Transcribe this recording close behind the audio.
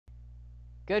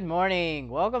Good morning.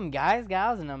 Welcome, guys,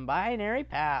 gals, and non-binary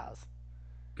pals.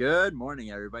 Good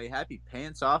morning, everybody. Happy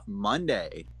Pants Off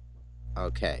Monday.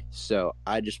 Okay, so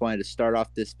I just wanted to start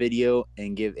off this video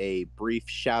and give a brief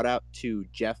shout out to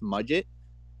Jeff Mudgett.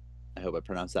 I hope I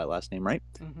pronounced that last name right.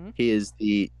 He is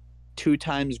the 2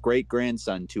 times great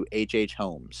grandson to H.H.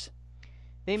 Holmes.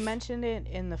 They mentioned it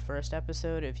in the first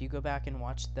episode. If you go back and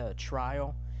watch the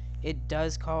trial, it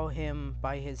does call him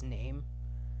by his name.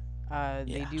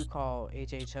 They do call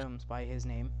H.H. Holmes by his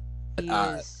name. He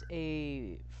is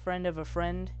a friend of a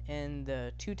friend and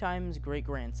the 2 times great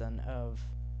grandson of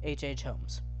H.H.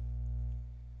 Holmes.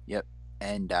 Yep,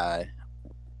 and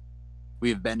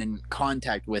we've been in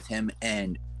contact with him,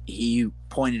 and he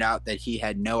pointed out that he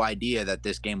had no idea that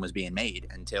this game was being made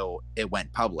until it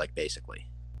went public, basically.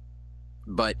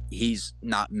 But he's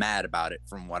not mad about it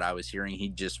from what I was hearing. He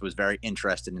just was very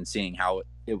interested in seeing how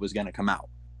it was going to come out.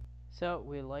 So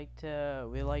we like to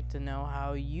know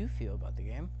how you feel about the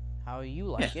game, how you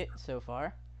like it so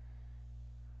far,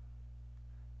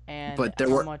 and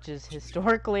how much is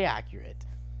historically accurate.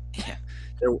 Yeah,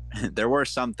 there were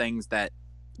some things that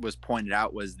was pointed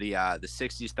out was the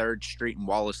 63rd Street and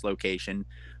Wallace location,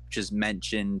 which is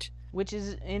mentioned. Which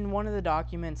is in one of the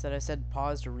documents that I said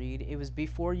pause to read. It was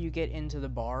before you get into the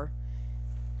bar.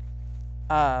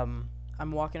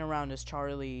 I'm walking around as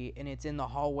Charlie, and it's in the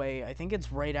hallway. I think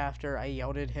it's right after I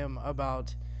yelled at him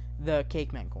about the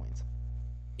Cake Man coins.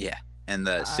 Yeah, and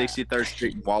the 63rd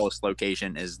Street and Wallace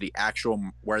location is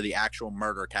where the actual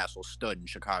murder castle stood in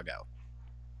Chicago.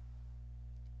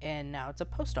 And now it's a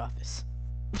post office.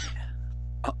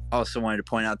 Also wanted to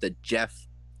point out that Jeff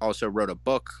also wrote a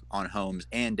book on Holmes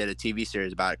and did a TV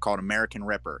series about it called American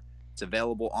Ripper. It's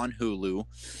available on Hulu,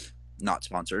 not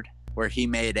sponsored, where he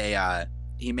made an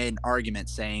argument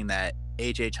saying that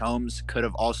H.H. Holmes could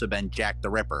have also been Jack the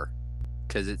Ripper,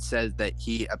 because it says that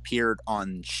he appeared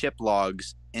on ship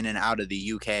logs in and out of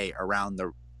the UK around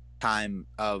the time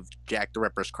of Jack the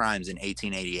Ripper's crimes in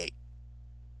 1888.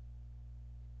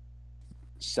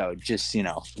 So just,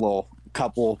 little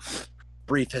couple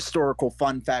brief historical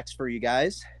fun facts for you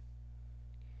guys.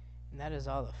 And that is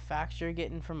all the facts you're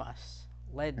getting from us.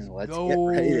 Let's go. Get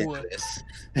right into this.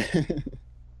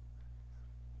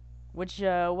 Which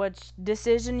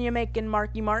decision you making,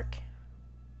 Marky Mark?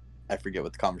 I forget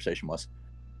what the conversation was.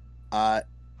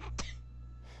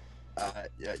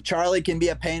 Charlie can be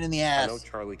a pain in the ass. I know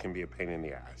Charlie can be a pain in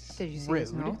the ass. Did you see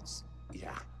his notes?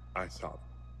 Yeah, I saw them.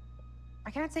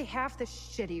 I can't say half the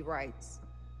shit he writes.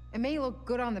 It may look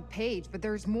good on the page, but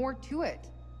there's more to it.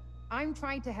 I'm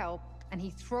trying to help, and he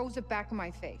throws it back in my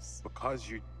face. Because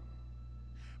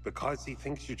he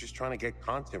thinks you're just trying to get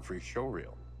content for your show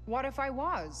reel. What if I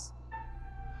was?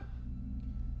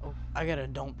 Oh, I got a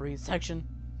don't breathe section.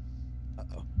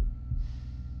 Uh-oh.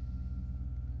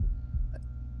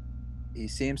 He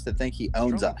seems to think he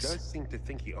owns Charlie us. Does seem to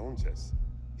think he owns us.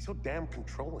 He's so damn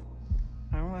controlling.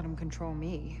 I don't let him control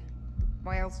me.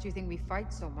 Why else do you think we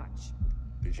fight so much?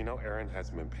 Did you know Aaron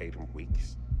hasn't been paid in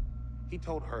weeks? He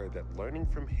told her that learning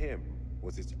from him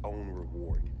was its own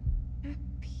reward. That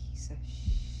piece of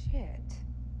shit.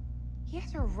 He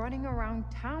has her running around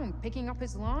town, picking up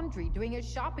his laundry, doing his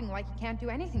shopping like he can't do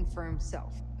anything for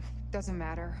himself. Doesn't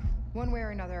matter. One way or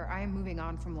another, I am moving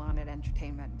on from Lawn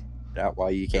Entertainment. That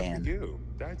why you can. You.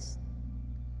 That's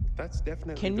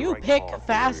definitely. Can the you right pick call for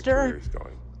faster? where your career's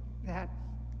going. That.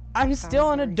 I'm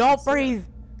still an adult breathe.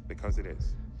 Because it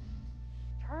is.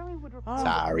 Charlie would Oh.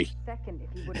 Sorry. second if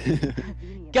he would have been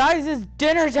convenient. Guys, it's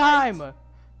dinner time.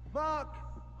 Mark,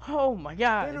 Oh my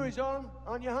god. dinner is on.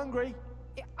 Aren't you hungry?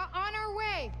 On our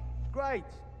way. Great.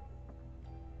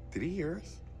 Did he hear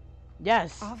us?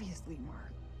 Yes. Obviously,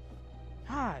 Mark.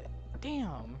 God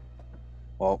damn.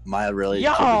 Well, my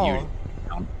relationship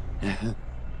with you.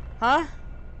 Huh?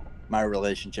 My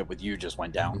relationship with you just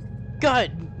went down.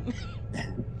 Good.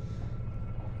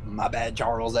 My bad,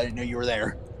 Charles. I didn't know you were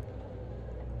there.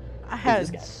 I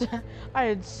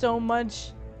had so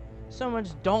much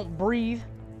don't breathe.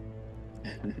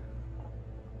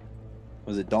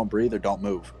 Was it don't breathe or don't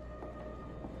move?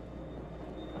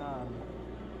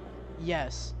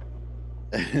 Yes.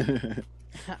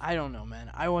 I don't know, man.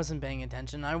 I wasn't paying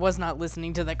attention. I was not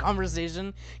listening to the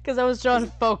conversation because I was trying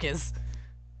to focus.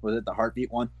 Was it the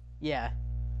heartbeat one? Yeah.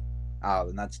 Oh,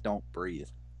 then that's don't breathe.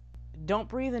 Don't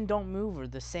breathe and don't move are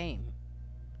the same.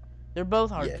 They're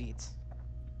both heartbeats.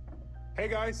 Hey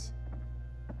guys.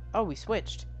 Oh, we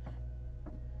switched.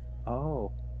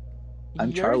 Oh. I'm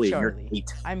You're Charlie. Charlie. You're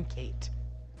Kate. I'm Kate.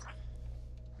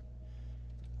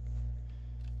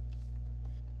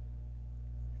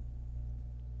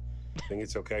 Think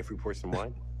it's okay if we pour some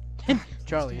wine?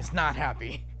 Charlie is not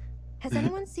happy. Has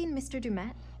anyone seen Mr.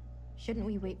 Dumet? Shouldn't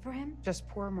we wait for him? Just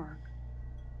poor Mark.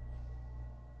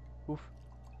 Oof.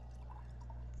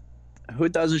 Who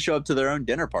doesn't show up to their own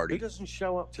dinner Who party? doesn't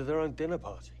show up to their own dinner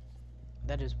party?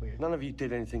 That is weird. None of you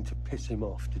did anything to piss him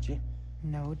off, did you?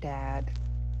 No, Dad.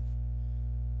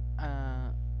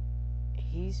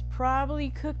 He's probably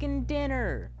cooking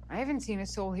dinner. I haven't seen a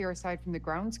soul here aside from the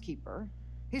groundskeeper.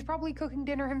 He's probably cooking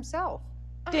dinner himself.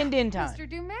 Din time. Mr.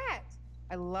 Dumet!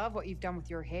 I love what you've done with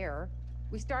your hair.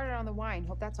 We started on the wine.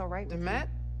 Hope that's all right with Dumet?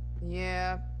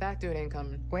 Yeah, that dude ain't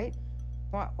coming. you. Wait.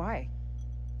 Why?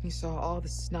 He saw all the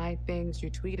snide things you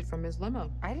tweeted from his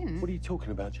limo. I didn't. What are you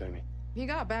talking about, Jamie? He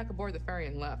got back aboard the ferry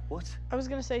and left. What? I was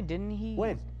gonna say, didn't he?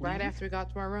 When? Right after we got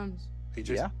to our rooms. He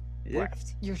just Yeah.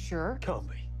 left. You're sure? Can't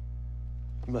be.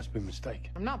 You must be mistaken.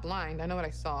 I'm not blind. I know what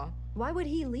I saw. Why would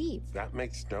he leave? That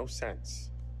makes no sense.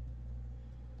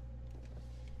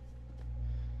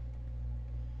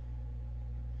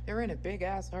 They were in a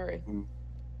big-ass hurry. Mm.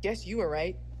 Guess you were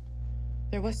right.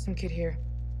 There was some kid here.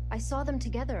 I saw them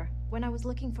together when I was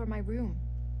looking for my room.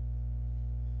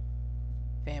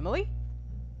 Family?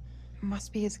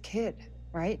 Must be his kid,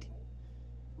 right?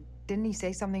 Didn't he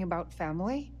say something about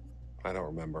family? I don't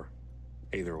remember.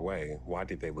 Either way, why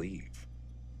did they leave?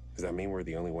 Does that mean we're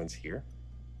the only ones here?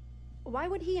 Why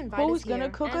would he invite Who's us gonna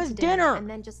here cook and us to dinner? and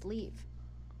then just leave?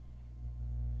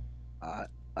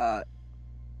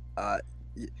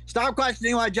 Stop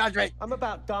questioning my judgment. I'm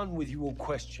about done with you all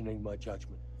questioning my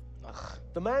judgment. Ugh.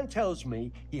 The man tells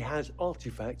me he has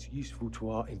artifacts useful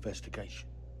to our investigation.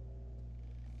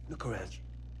 Look around you.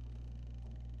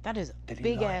 That is a Did he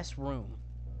big lie? ass room.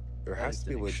 There has to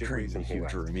be a legit reason he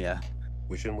left. room, yeah.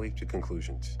 We shouldn't leap to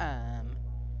conclusions.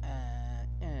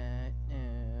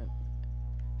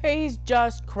 He's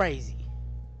just crazy.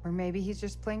 Or maybe he's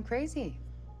just plain crazy.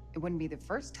 It wouldn't be the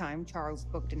first time Charles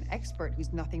booked an expert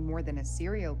who's nothing more than a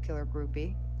serial killer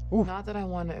groupie. Oof. Not that I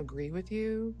want to agree with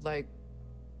you, like,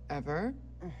 ever.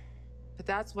 But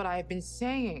that's what I've been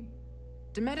saying.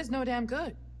 Demet is no damn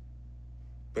good.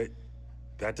 But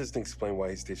that doesn't explain why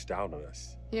he stitched out on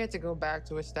us. He had to go back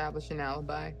to establish an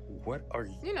alibi. What are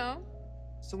you? You know.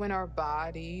 So when our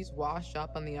bodies wash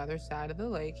up on the other side of the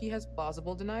lake, he has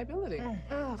plausible deniability.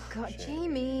 Oh, God, Shit.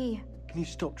 Jamie. Can you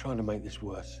stop trying to make this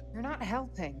worse? You're not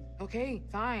helping. Okay,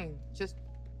 fine. Just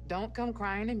don't come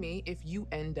crying to me if you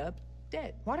end up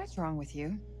dead. What is wrong with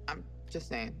you? I'm just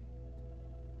saying.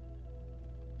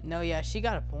 No, yeah, she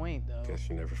got a point though. Guess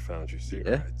you never found your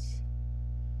cigarettes.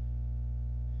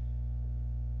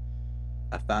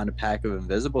 I found a pack of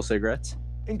invisible cigarettes.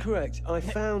 Incorrect. I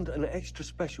found an extra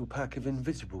special pack of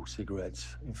invisible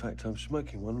cigarettes. In fact, I'm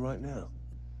smoking one right now.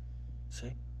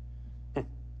 See?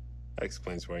 That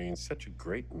explains why you're in such a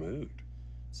great mood.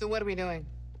 So what are we doing?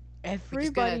 Everybody We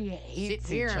just gonna hates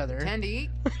sit here each and other. pretend to eat?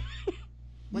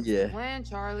 What's Yeah. the plan,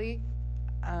 Charlie?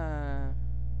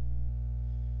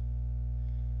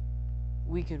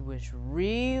 We could wish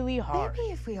really hard.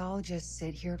 Maybe if we all just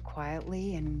sit here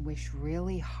quietly and wish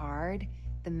really hard,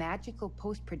 the magical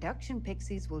post-production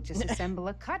pixies will just assemble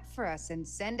a cut for us and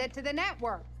send it to the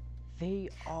network. They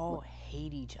all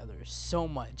hate each other so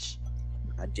much.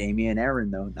 Not Jamie and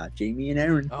Aaron, though. Not Jamie and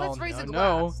Aaron. Oh, Let's raise a no.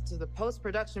 glass to the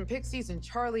post-production pixies and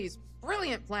Charlie's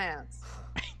brilliant plans.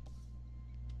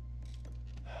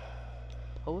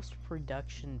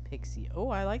 Post-production pixie. Oh,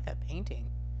 I like that painting.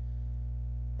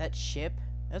 That ship.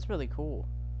 That's really cool.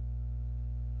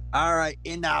 All right,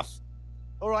 enough.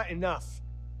 All right, enough.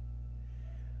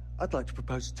 I'd like to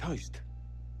propose a toast.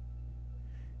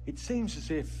 It seems as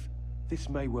if this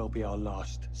may well be our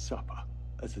last supper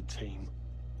as a team,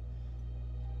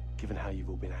 given how you've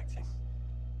all been acting.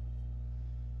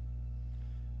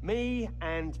 Me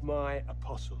and my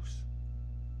apostles.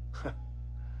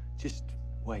 Just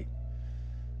wait.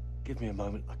 Give me a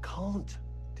moment. I can't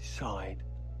decide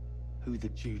who the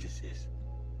Judas is.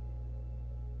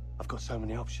 I've got so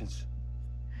many options.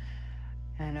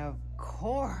 And of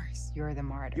course, you're the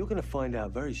martyr. You're going to find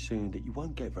out very soon that you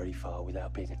won't get very far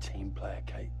without being a team player,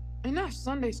 Kate. Enough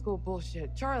Sunday school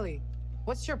bullshit. Charlie,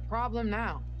 what's your problem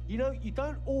now? You know, you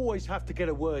don't always have to get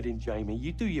a word in, Jamie.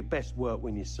 You do your best work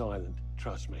when you're silent.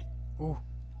 Trust me. Ooh.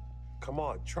 Come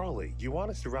on, Charlie. You want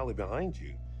us to rally behind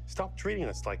you. Stop treating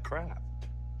us like crap.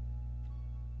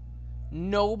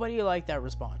 Nobody liked that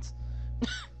response.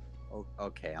 Oh,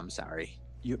 okay, I'm sorry.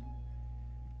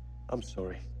 I'm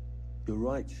sorry. You're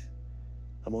right.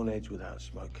 I'm on edge without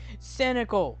smoke.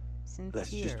 Cynical. Let's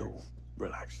Sincere. just all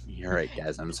relax. You're right,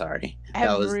 guys. I'm sorry.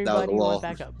 Everybody that was a little. went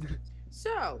back up.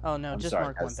 So, Oh no, I'm just sorry,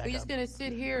 Mark went guys. back are you up. just gonna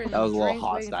sit here and That was a little drink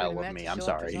waiting for hostile the of Met me. to I'm show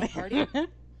up to sorry. some party?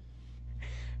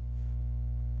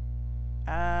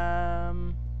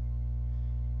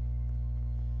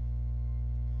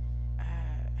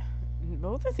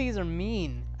 Both of these are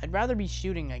mean. I'd rather be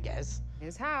shooting, I guess.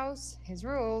 His house, his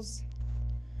rules.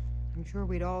 I'm sure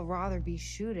we'd all rather be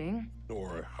shooting.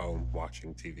 Or home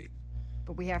watching TV.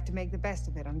 But we have to make the best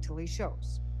of it until he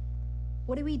shows.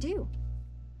 What do we do?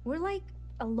 We're like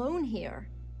alone here.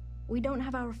 We don't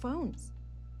have our phones.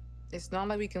 It's not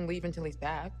like we can leave until he's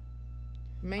back.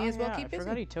 May as well keep I busy.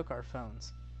 forgot he took our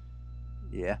phones.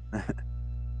 Yeah.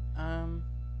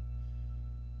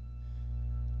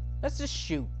 Let's just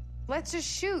shoot. Let's just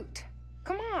shoot.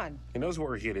 Come on. He knows what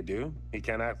we're here to do. He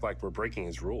can't act like we're breaking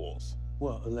his rules.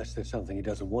 Well, unless there's something he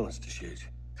doesn't want us to shoot.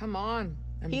 Come on.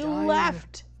 He dying.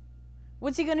 left.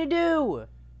 What's he gonna do?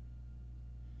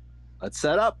 Let's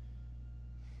set up.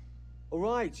 All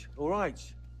right.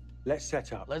 Let's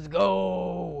set up. Let's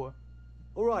go.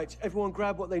 All right, everyone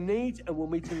grab what they need and we'll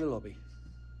meet in the lobby.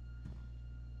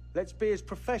 Let's be as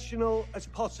professional as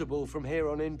possible from here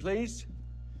on in, please.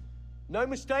 No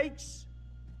mistakes.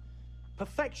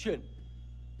 Perfection.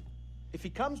 If he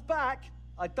comes back,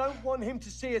 I don't want him to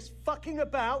see us fucking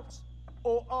about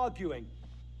or arguing.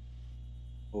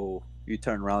 Oh, you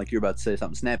turned around like you were about to say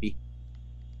something snappy.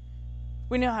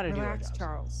 We know how to do our Relax, jobs.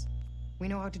 Charles. We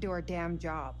know how to do our damn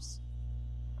jobs.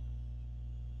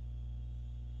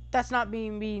 That's not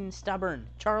being stubborn.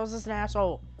 Charles is an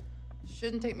asshole.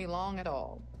 Shouldn't take me long at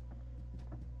all.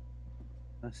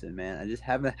 Listen, man, I just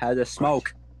haven't had a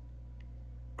smoke.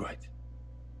 Great.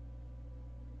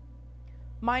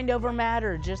 Mind over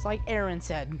matter, just like Aaron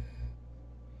said.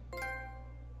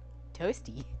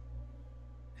 Toasty.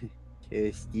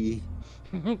 Toasty.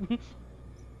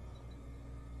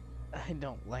 I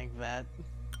don't like that.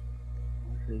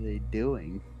 What are they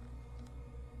doing?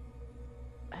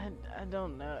 I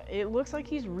don't know. It looks like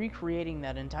he's recreating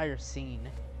that entire scene.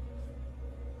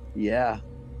 Yeah.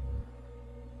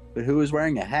 But who is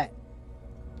wearing a hat?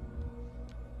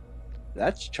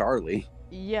 That's Charlie.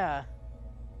 Yeah.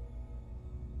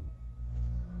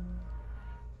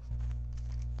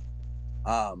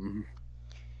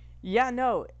 Yeah,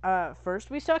 no.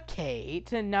 First we saw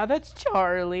Kate, and now that's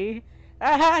Charlie.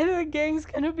 The gang's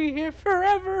gonna be here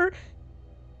forever.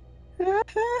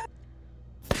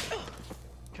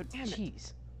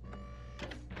 Jeez.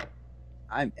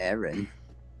 I'm Aaron.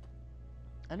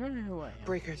 I don't know who I am.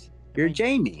 Breakers. You're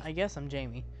Jamie. I guess I'm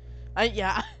Jamie.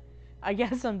 Yeah. I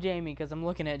guess I'm Jamie because I'm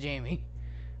looking at Jamie.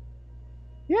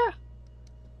 Yeah.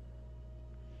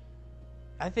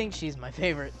 I think she's my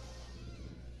favorite.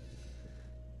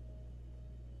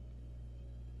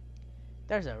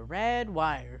 There's a red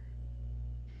wire.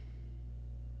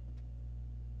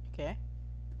 Okay.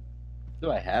 What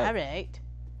do I have? Alright.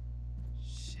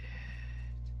 Shit.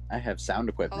 I have sound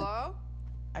equipment. Hello?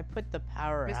 I put the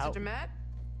power Mr. out. Demet?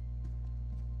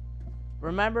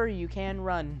 Remember, you can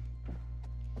run.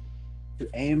 To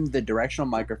aim the directional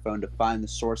microphone to find the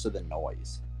source of the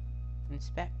noise.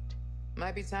 Inspect.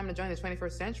 Might be time to join the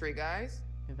 21st century, guys.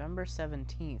 November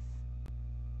 17th.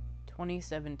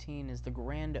 2017 is the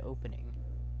grand opening.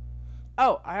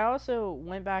 Oh, I also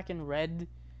went back and read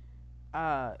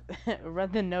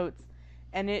read the notes,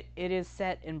 and it is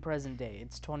set in present day.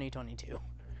 It's 2022.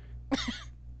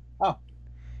 Oh.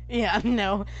 Yeah,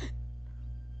 no.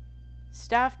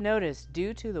 Staff notice,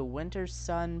 due to the winter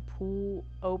sun, pool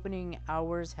opening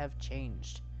hours have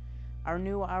changed. Our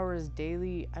new hours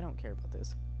daily... I don't care about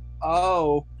this.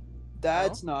 Oh,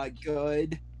 that's not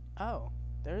good. Oh,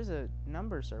 there's a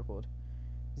number circled.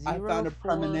 I found a 04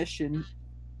 premonition.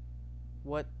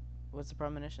 What's the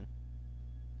premonition?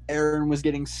 Aaron was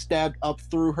getting stabbed up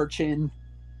through her chin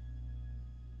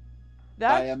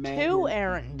That's a man two in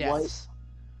Aaron deaths.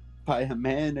 by a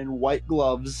man in white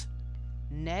gloves.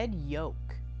 Ned Yoke.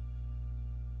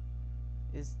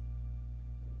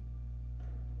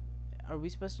 Are we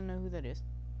supposed to know who that is?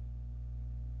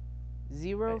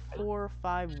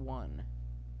 0451.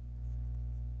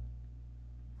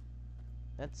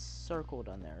 That's circled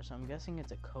on there, so I'm guessing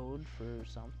it's a code for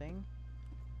something.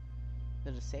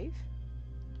 Is it a safe?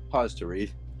 Pause to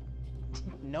read.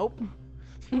 Nope.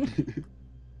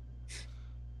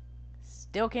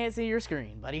 Still can't see your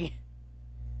screen, buddy.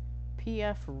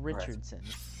 P.F. Richardson.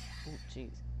 Oh,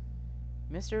 jeez.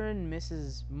 Mr. and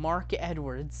Mrs. Mark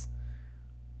Edwards.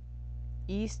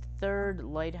 East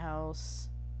 3rd Lighthouse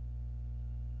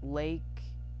Lake.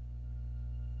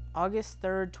 August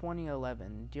 3rd,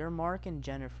 2011. Dear Mark and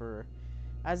Jennifer,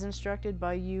 as instructed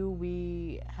by you,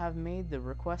 we have made the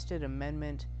requested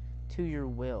amendment to your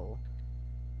will.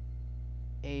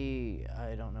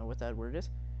 I don't know what that word is,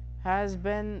 has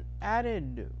been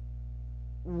added,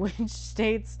 which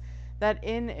states that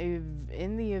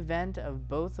in the event of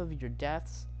both of your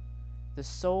deaths, the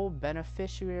sole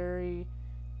beneficiary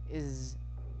is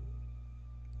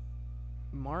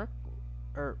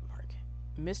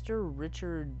Mr.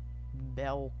 Richard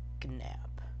Belknap.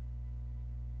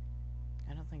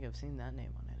 I don't think I've seen that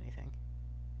name on anything.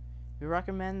 We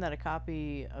recommend that a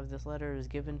copy of this letter is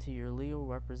given to your legal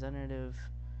representative,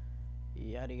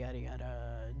 yada yada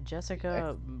yada,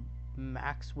 Jessica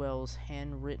Maxwell's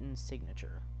handwritten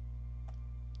signature.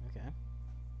 Okay.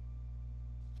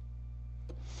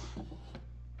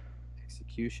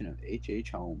 Execution of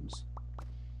H.H. Holmes.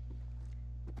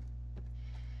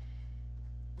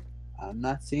 I'm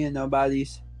not seeing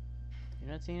nobody's.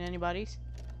 You're not seeing anybody's?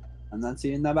 I'm not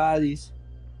seeing nobody's.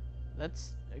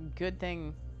 That's a good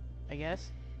thing, I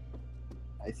guess.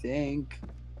 I think.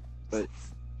 But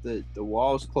the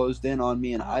wall's closed in on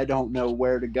me and I don't know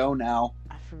where to go now.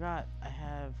 I forgot. I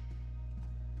have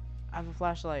a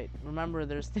flashlight. Remember,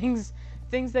 there's things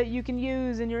that you can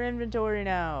use in your inventory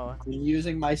now. I'm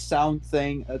using my sound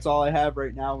thing. That's all I have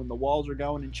right now and the walls are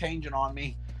going and changing on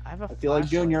me. I feel like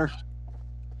Junior.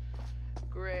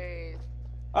 Great.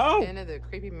 Oh! Into the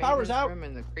creepy Power's maintenance out. room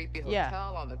in the creepy hotel Yeah.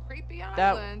 on the creepy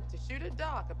island to shoot a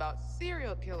doc about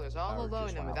serial killers all Power alone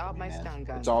just and went without out for my me, man. stun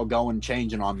gun. It's all going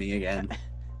changing on me again.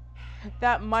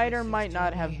 That might or Choices, might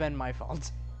not Johnny. have been my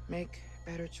fault. Make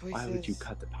better choices. Why would you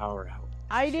cut the power out?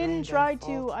 I Sure didn't ain't try their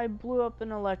to. fault. I blew up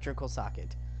an electrical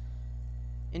socket.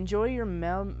 Enjoy your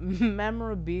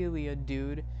memorabilia,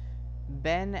 dude.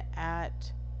 Ben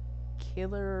at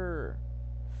Killer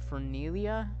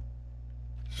Fernelia.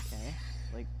 Okay,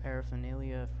 like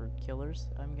paraphernalia for killers,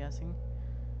 I'm guessing.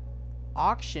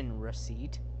 Auction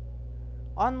receipt.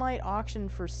 Online auction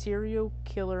for serial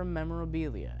killer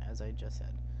memorabilia, as I just said.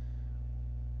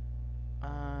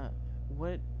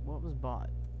 What was bought?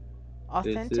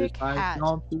 Authentic hat.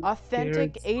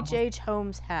 Authentic H.H.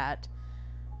 Holmes hat.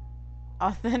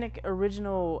 Authentic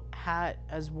original hat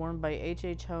as worn by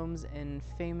H.H. Holmes in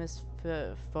famous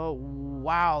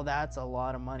wow, that's a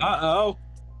lot of money. Uh-oh.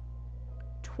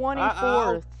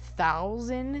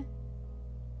 24,000?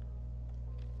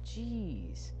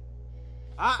 Jeez.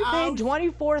 You paid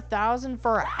 24,000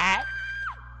 for a hat?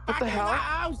 What the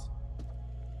hell?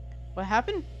 What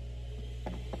happened?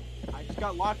 I just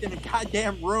got locked in a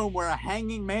goddamn room where a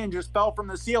hanging man just fell from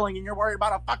the ceiling and you're worried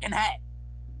about a fucking hat.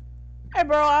 Hey,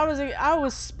 bro, I was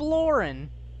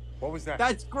exploring. What was that?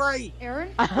 That's great.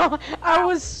 Aaron? I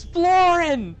was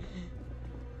exploring.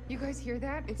 You guys hear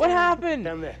that? What happened?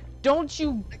 Down there. Don't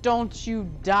you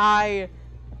die.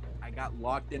 I got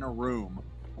locked in a room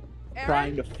Aaron?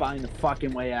 trying to find the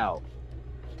fucking way out.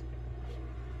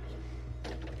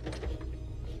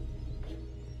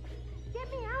 Get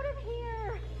me out of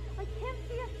here! I can't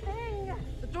see a thing!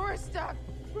 The door is stuck.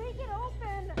 Break it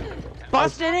open!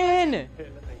 Bust it in. Here,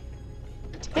 let me.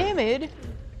 Timid?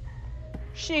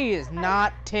 She is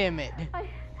not timid. I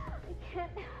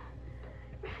can't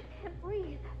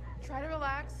breathe. Try to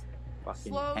relax.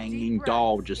 Fucking Slow, hanging deep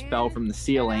doll breaths just in fell from the and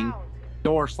ceiling. out.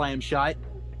 Door slammed shut.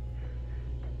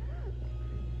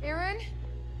 Aaron?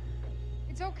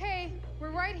 It's okay.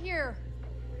 We're right here.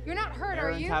 You're not hurt, are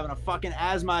Aaron's you? having a fucking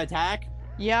asthma attack.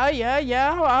 Yeah,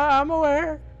 I'm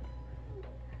aware.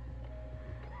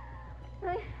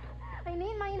 I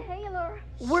need my inhaler.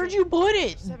 Where'd you put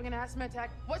it? She's having an asthma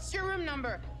attack. What's your room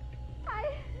number? Hurry!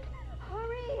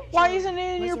 Why isn't it in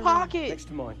Where's your your room? pocket? Next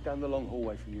to mine, down the long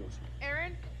hallway from yours.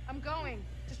 Aaron, I'm going.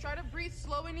 Just try to breathe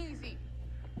slow and easy.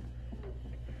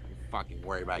 You're fucking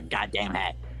worried about a goddamn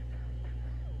hat.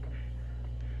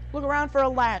 Look around for a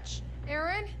latch.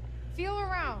 Aaron, feel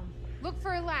around. Look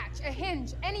for a latch, a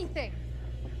hinge, anything.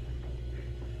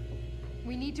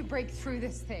 We need to break through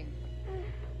this thing.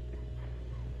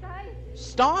 Guys,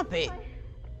 Stop it.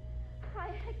 I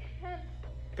can't.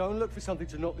 Go and look for something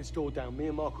to knock this door down. Me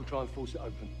and Mark will try and force it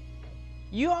open.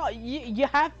 You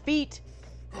have feet.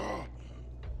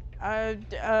 Find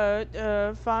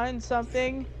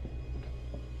something.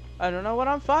 I don't know what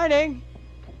I'm finding.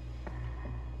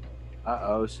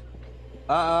 Uh-ohs.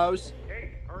 Uh-ohs.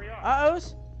 Hey, hurry up.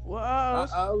 Uh-ohs.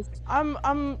 Uh-ohs. Uh-ohs.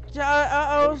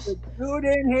 Uh-ohs. There's a dude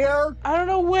in here. I don't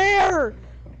know where.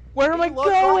 Where am I He looks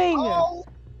going? like- oh.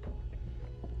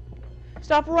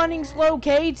 Stop running slow,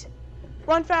 Kate.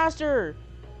 Run faster.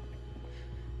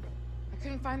 I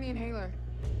couldn't find the inhaler.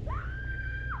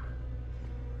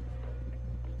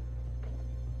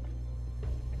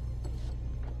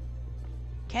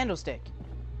 Candlestick.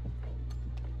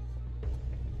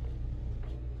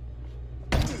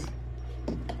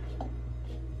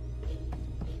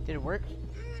 Did it work?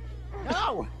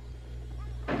 No.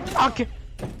 Fuck!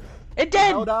 It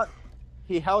did!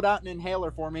 He held out an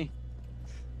inhaler for me.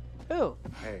 Who?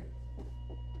 Hey,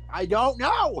 I don't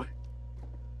know.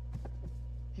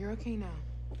 You're okay now.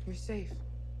 You're safe.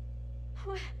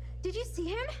 What? Did you see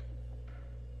him?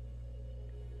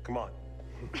 Come on.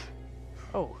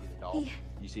 Oh.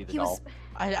 You see the doll?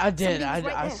 I did. Somebody was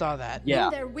right I there. saw that. Yeah,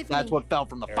 there with that's me. what fell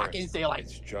from the Aaron, fucking ceiling.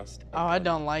 It's just Oh, I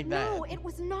don't like that. No, it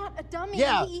was not a dummy.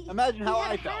 Yeah, he, imagine how he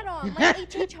had I a hat felt. on, like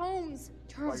H.H. Holmes.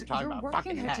 Charles, you're talking you're about working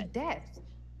fucking her to head. death.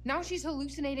 Now she's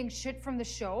hallucinating shit from the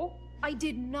show? I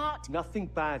did not. Nothing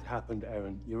bad happened,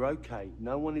 Erin. You're okay.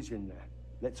 No one is in there.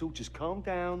 Let's all just calm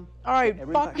down. All right, Get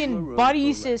Erin back to her fucking room buddy for a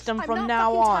rest. system I'm from not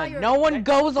now fucking on. tired. No one Let's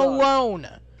goes go. alone.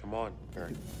 Come on,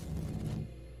 Aaron.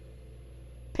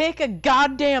 Pick a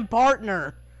goddamn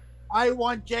partner. I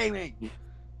want Jamie.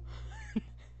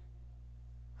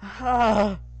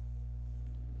 Absolutely.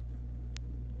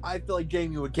 I feel like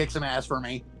Jamie would kick some ass for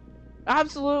me.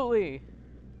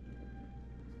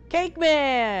 Cake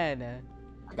Man.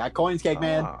 I got coins, Cake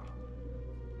Man. Ah,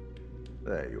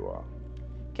 there you are.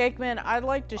 Cake Man, I'd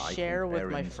like to I share think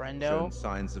with my Erin's friendo. shown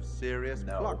signs of serious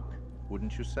No. pluck,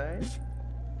 wouldn't you say?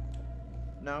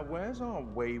 Now, where's our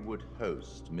wayward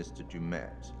host, Mr.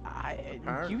 Dumet?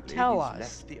 Apparently, You tell he's us.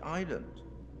 left the island.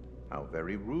 How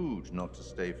very rude not to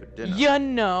stay for dinner. You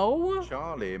know?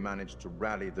 Charlie managed to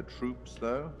rally the troops,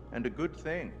 though, and a good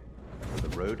thing. The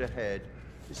road ahead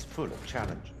is full of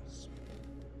challenges.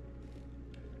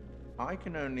 I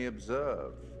can only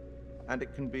observe, and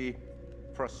it can be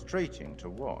frustrating to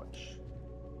watch.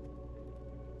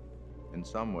 In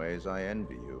some ways, I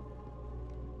envy you.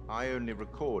 I only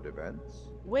record events.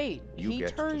 Wait, You he get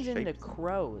to turns shape into them.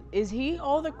 crows. Is he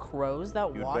all the crows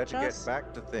that You'd watch better us? get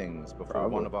back to things before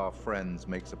Probably. one of our friends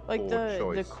makes a Like poor the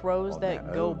choice crows on that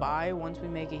their go own. by once we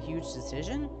make a huge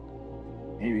decision?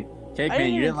 Maybe. Cake I Man,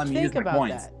 didn't you even didn't let me use think my about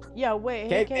coins. that. Yeah, wait, hey,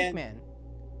 Cake Cake Man. Man.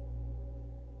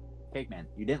 Cake Man,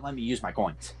 you didn't let me use my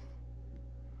coins.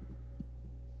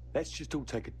 Let's just all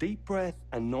take a deep breath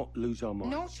and not lose our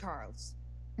minds. No, Charles.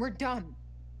 We're done.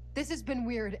 This has been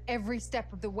weird every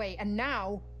step of the way, and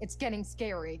now it's getting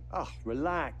scary. Ah,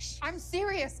 relax. I'm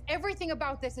serious. Everything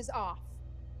about this is off.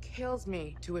 Kills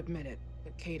me to admit it,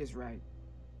 but Kate is right.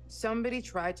 Somebody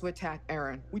tried to attack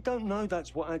Aaron. We don't know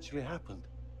that's what actually happened.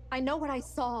 I know what I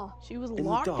saw. She was the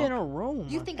locked in dark. a room.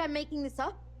 You think I'm making this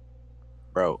up?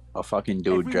 Bro, a fucking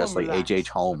dude Everyone dressed like relax, H.H.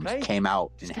 Holmes okay? came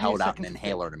out Just and give me a held out second an to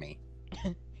inhaler to me.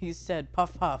 He said,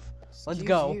 puff, puff. Let's Excuse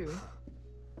go. you.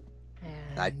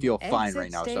 I feel And fine exit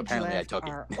right now, so stage apparently I left took it.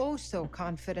 Our oh so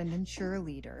confident and sure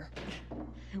leader.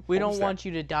 We What don't was that? want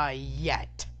you to die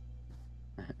yet.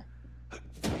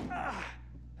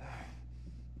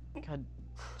 God,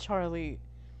 Charlie.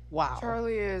 Wow.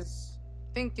 Charlie is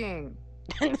thinking.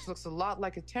 This looks a lot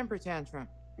like a temper tantrum.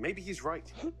 Maybe he's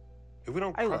right. If we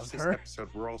don't I crush love this her. episode,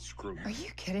 we're all screwed. Are you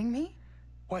kidding me?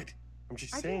 What? I'm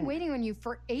just I've saying. been waiting on you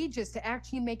for ages to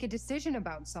actually make a decision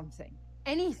about something.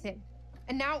 Anything.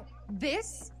 And now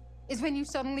this is when you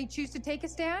suddenly choose to take a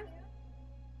stand?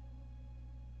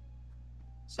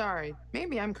 Sorry,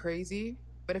 maybe I'm crazy,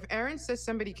 but if Erin says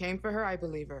somebody came for her, I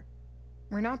believe her.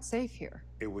 We're not safe here.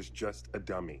 It was just a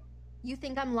dummy. You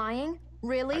think I'm lying?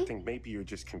 Really? I think maybe you're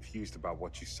just confused about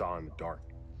what you saw in the dark.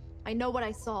 I know what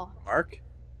I saw. Mark?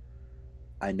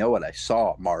 I know what I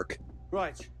saw, Mark.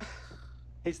 Right.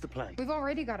 Here's the plan. We've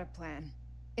already got a plan.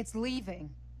 It's leaving.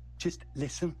 Just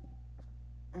listen.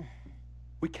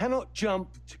 We cannot jump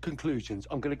to conclusions.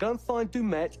 I'm going to go and find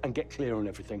Dumet and get clear on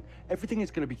everything. Everything is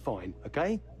going to be fine,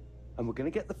 okay? And we're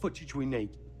going to get the footage we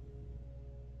need.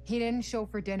 He didn't show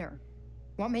for dinner.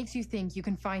 What makes you think you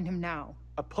can find him now?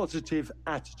 A positive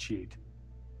attitude.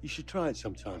 You should try it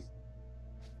sometime.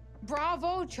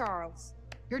 Bravo, Charles.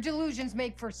 Your delusions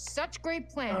make for such great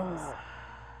plans.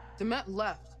 Demet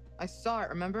left. I saw it,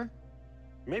 remember?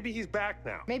 Maybe he's back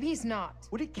now. Maybe he's not.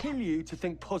 Would it kill you to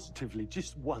think positively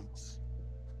just once?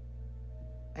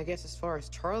 I guess as far as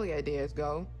Charlie ideas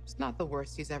go, it's not the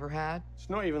worst he's ever had. It's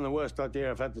not even the worst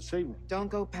idea I've had this evening. Don't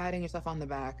go patting yourself on the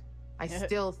back. I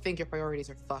still think your priorities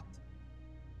are fucked.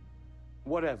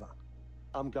 Whatever.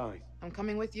 I'm going. I'm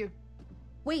coming with you.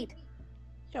 Wait,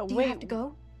 Yeah, do wait. you have to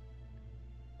go?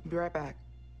 I'll be right back.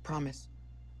 Promise.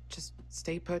 Just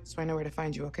stay put so I know where to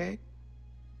find you, okay?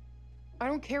 I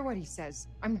don't care what he says.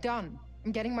 I'm done.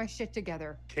 I'm getting my shit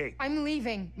together. Kate. I'm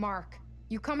leaving, Mark.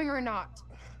 You coming or not?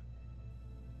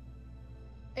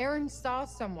 Aaron saw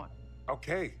someone.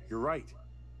 Okay, you're right.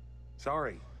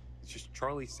 Sorry. It's just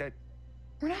Charlie said.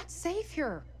 We're not safe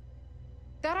here.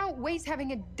 That outweighs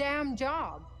having a damn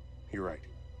job. You're right.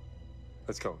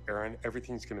 Let's go. Aaron,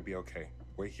 everything's gonna be okay.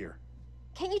 Wait here.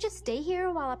 Can't you just stay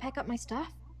here while I pack up my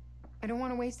stuff? I don't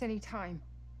want to waste any time.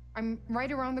 I'm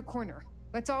right around the corner.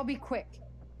 Let's all be quick.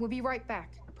 We'll be right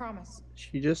back. Promise.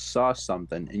 She just saw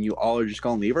something, and you all are just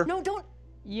gonna leave her? No, don't.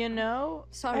 You know?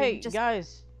 Sorry, Hey, just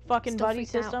guys. Fucking still buddy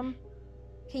freaked out. system.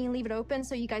 Can you leave it open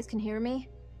so you guys can hear me?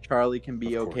 Charlie can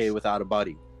be Of okay course. without a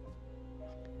buddy.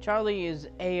 Charlie is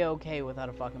A-okay without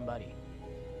a fucking buddy.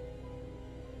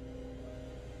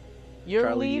 You're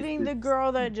Charlie leaving the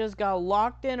girl that just got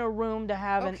locked in a room to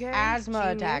have an asthma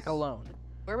attack alone.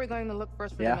 Where are we going to look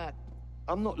first for Yeah. Dumet?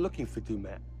 I'm not looking for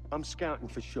Dumet. I'm scouting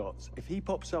for shots. If he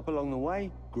pops up along the way,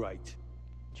 great.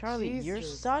 Charlie, you're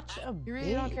Jesus. such a You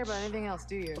really don't care about anything else,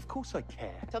 do you? Of course I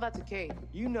care. Tell that to Kate.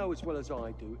 You know as well as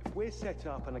I do, if we're set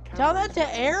up and a camera Tell that is to on,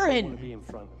 I Aaron. want to be in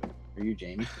front of it. Are you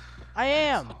Jamie? I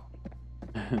am.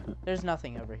 There's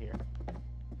nothing over here.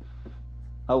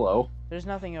 Hello. There's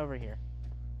nothing over here.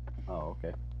 Oh,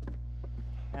 okay.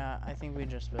 I think we're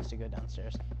just supposed to go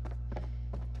downstairs.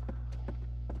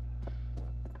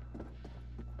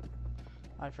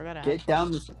 I forgot to Get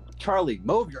down the... Charlie,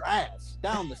 move your ass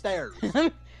down the stairs.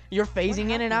 You're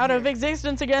phasing in and out of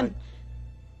existence again.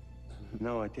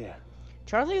 No idea.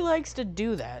 Charlie likes to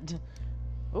do that.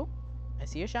 Oh, I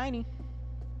see a shiny.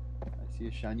 I see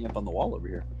a shiny up on the wall over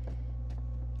here.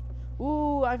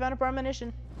 Ooh, I found a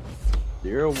premonition.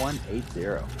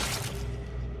 0180.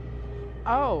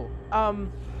 Oh,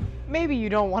 maybe you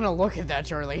don't want to look at that,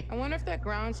 Charlie. I wonder if that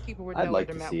groundskeeper would I'd know like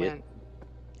where to Dumet see it. went.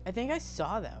 I think I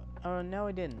saw that. Oh, no,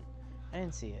 I didn't. I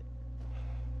didn't see it.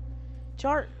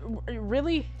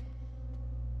 Really?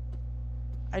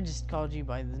 I just called you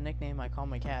by the nickname I call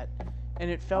my cat, and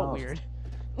it felt weird.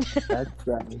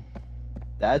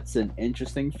 That's an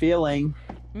interesting feeling.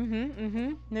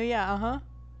 No, yeah,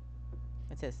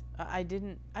 What's this? I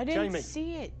didn't Jamie.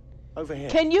 see it. Over here.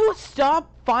 Can you stop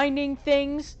finding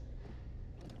things?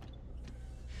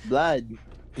 Blood.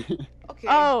 Okay.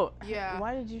 Oh, yeah.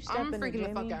 Why did you step I'm in freaking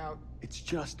the fuck Jamie? out. It's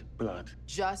just blood.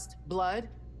 Just blood?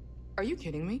 Are you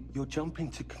kidding me? You're jumping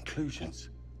to conclusions.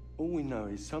 All we know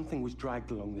is something was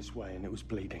dragged along this way and it was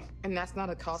bleeding. And that's not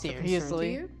a cause for concern to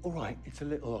Seriously? you? All right, it's a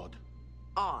little odd.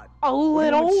 Odd. A What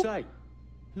do you little? say?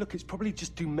 Look, it's probably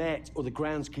just Dumet or the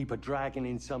groundskeeper dragging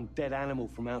in some dead animal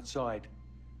from outside.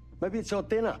 Maybe it's our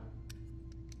dinner.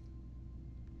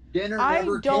 Dinner I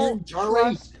never don't came, Charlie.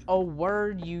 trust a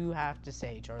word you have to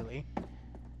say, Charlie.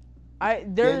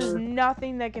 There's Dinner.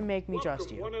 nothing that can make me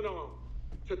trust you. One and all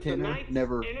to Dinner tonight's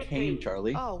never came, entertainment,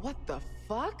 Charlie. Oh, what the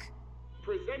fuck?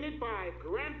 Presented by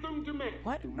Grantham Dumet.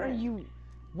 What are you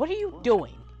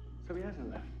doing? So he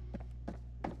hasn't left.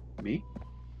 Me?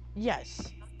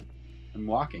 Yes. I'm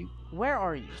walking Where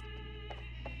are you?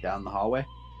 down the hallway.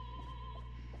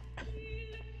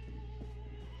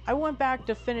 I went back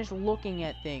to finish looking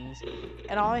at things,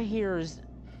 and all I hear is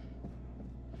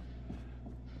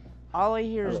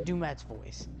Dumet's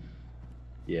voice.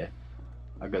 Yeah.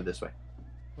 I'll go this way.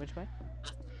 Which way?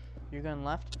 You're going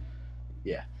left?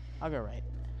 Yeah. I'll go right.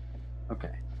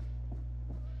 Okay.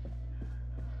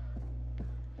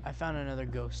 I found another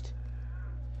ghost.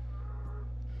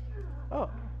 Oh.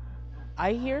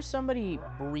 I hear somebody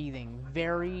breathing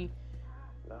very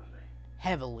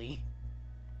heavily.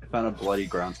 I found a bloody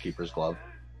groundskeeper's glove.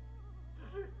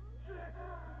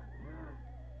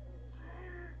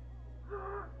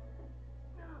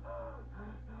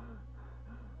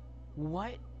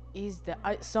 What is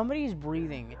that? Somebody's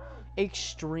breathing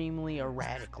extremely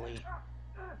erratically.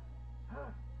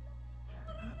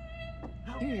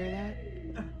 You hear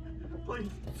that? Please.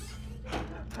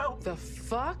 Help. The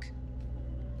fuck?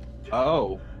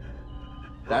 Oh.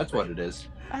 That's what it is.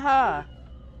 Aha!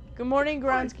 Good morning,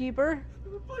 groundskeeper.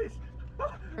 Please.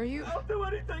 Are you? I'll do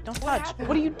anything. Don't touch.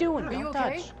 What are you doing? Are you Don't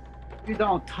okay? touch. You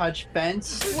don't touch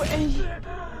fence.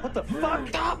 What the fuck?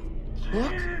 Stop!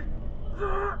 Look!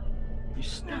 You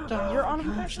stepped on. You're on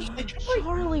a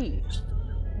Charlie!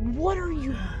 What are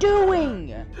you doing?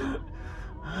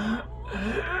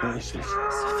 What is this? It's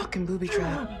a fucking booby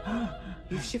trap.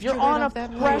 You've shifted You're right on a off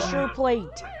that pressure plane.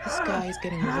 plate. This guy is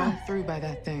getting run through by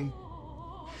that thing.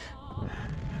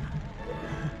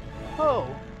 Oh.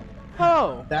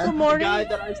 Oh. That's Good morning. the guy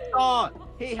that I saw.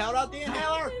 He held out the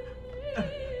inhaler.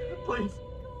 Please.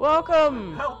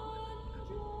 Welcome. Help.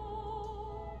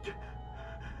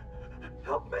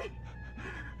 Help me.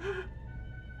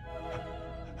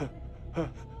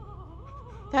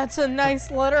 That's a nice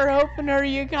letter opener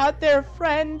you got there,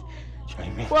 friend.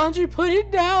 Jamie. Why don't you put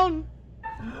it down?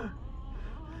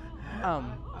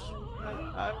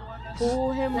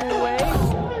 Pull him away.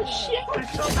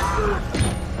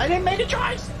 I didn't make a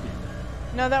choice.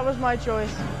 No, that was my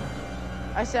choice.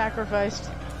 I sacrificed.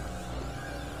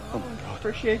 Oh my god.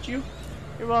 Appreciate you.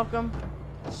 You're welcome.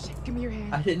 Shit, give me your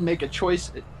hand. I didn't make a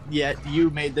choice yet. You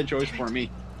made the choice for me.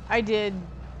 I did.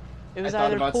 It was I thought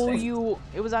either about pull staying. you.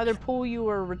 It was either pull you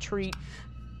or retreat.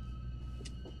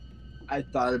 I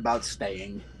thought about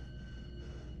staying.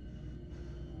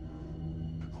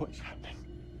 What's happening?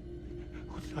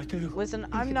 What's must I do? Listen,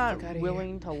 I'm not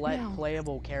willing to let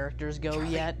playable characters go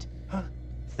yet. Huh?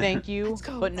 Thank you,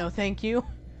 but no thank you.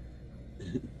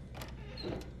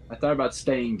 I thought about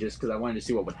staying just because I wanted to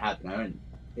see what would happen.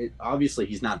 Obviously,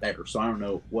 he's not there, so I don't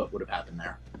know what would have happened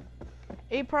there.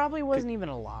 He probably wasn't even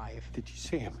alive. Did you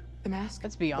see him? The mask?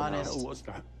 Let's be honest. What was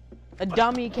that? A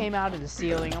dummy came out of the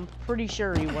ceiling. I'm pretty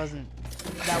sure that wasn't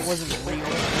real.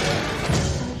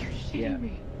 Yeah.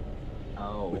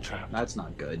 Oh, that's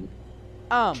not good.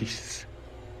 Jesus.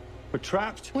 We're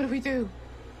trapped. What do we do?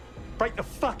 Break the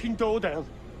fucking door down.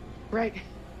 Right.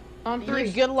 On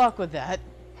 3. Good luck with that.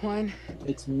 1.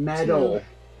 It's metal.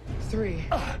 2, 3.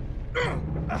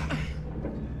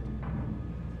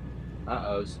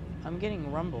 Uh-ohs. I'm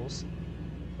getting rumbles.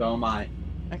 So am I.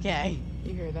 Okay.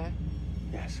 You hear that?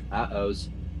 Yes. Uh-ohs.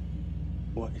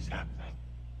 What is happening?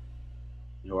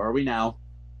 Where are we now?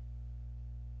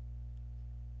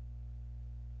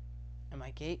 Am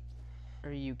I Kate? Or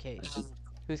are you Kate?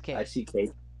 Who's Kate? I see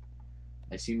Kate.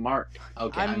 I see Mark.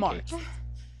 Okay, I'm Mark. Kate.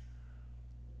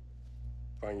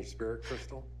 Find your spirit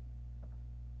crystal?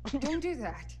 Don't do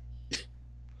that.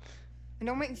 And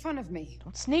don't make fun of me.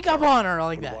 Don't sneak up on her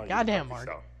like that. Why you Goddamn, fuck Mark.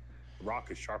 yourself? The rock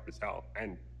is sharp as hell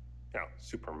and,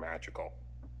 super magical.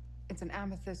 It's an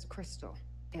amethyst crystal.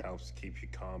 It helps keep you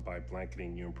calm by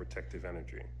blanketing you in protective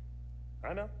energy.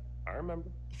 I know. I remember.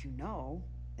 If you know,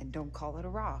 then don't call it a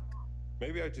rock.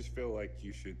 Maybe I just feel like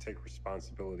you should take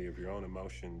responsibility of your own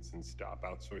emotions and stop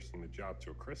outsourcing the job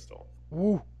to a crystal.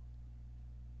 Woo.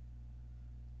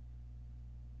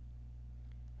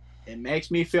 It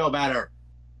makes me feel better.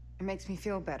 It makes me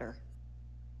feel better.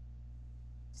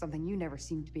 Something you never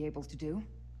seem to be able to do.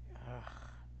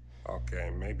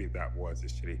 Okay, maybe that was a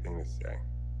shitty thing to say.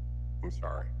 I'm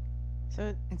sorry.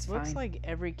 So It's looks fine. like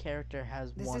every character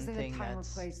has This one isn't thing a time or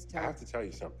that's place I to... have to tell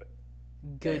you something.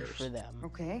 good for them.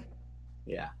 Okay?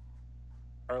 Yeah.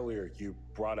 Earlier, you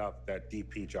brought up that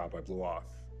DP job I blew off.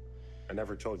 I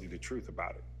never told you the truth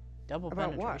about it. Double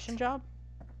About penetration what? job?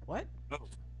 What?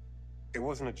 It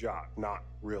wasn't a job, not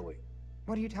really.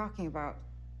 What are you talking about?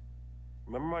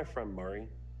 Remember my friend Murray?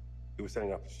 He was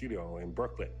setting up a studio in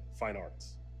Brooklyn, Fine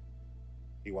Arts.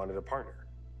 He wanted a partner.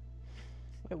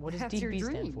 Wait, what does That's your DB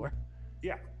stand dream. for?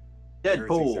 Yeah. There's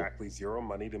Deadpool. exactly 0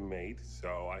 money to made, so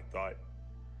I thought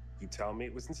you'd tell me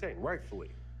it was insane,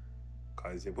 rightfully.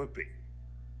 Because it would be.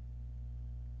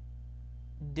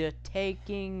 The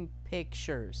taking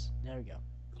pictures. There we go.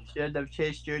 You should have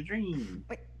chased your dream.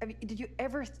 Wait, I mean, did you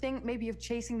ever think maybe of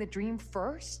chasing the dream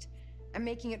first? And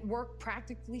making it work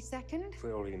practically second?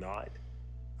 Clearly not.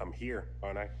 I'm here,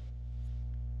 aren't I?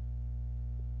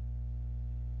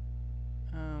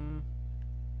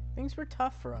 Things were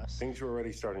tough for us. Things were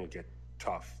already starting to get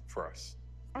tough for us.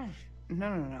 Oh,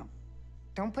 no.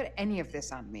 Don't put any of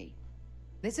this on me.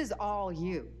 This is all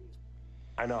you.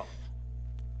 I know.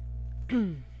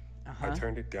 Uh-huh. I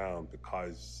turned it down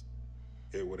because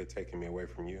it would have taken me away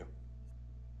from you.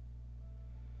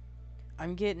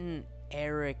 I'm getting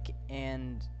Eric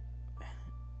and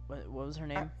what was her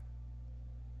name?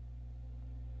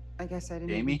 I guess I didn't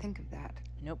Jamie? even think of that.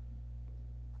 Nope.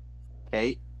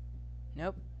 Kate.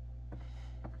 Nope.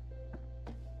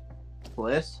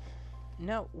 Bliss.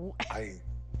 No. I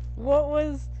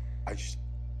was? I just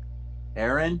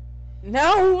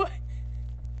No. What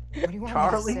do you want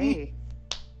Charlie? me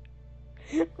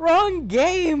to say? Wrong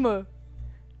game.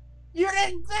 You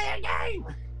didn't say a name.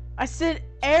 I said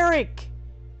Eric.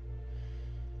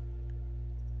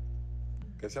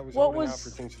 guess I was What holding out was- for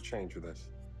things to change with us.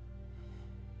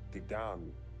 Deep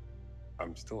down,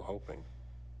 I'm still hoping.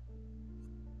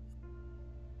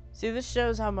 See, this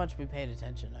shows how much we paid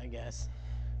attention, I guess.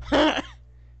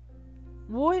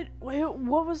 What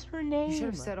was her name? You should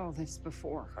have said all this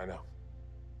before. I know.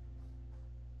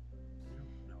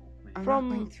 I'm not From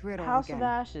going through it all House again. of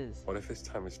Ashes. What if this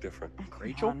time is different? Oh, come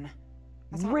Rachel? on.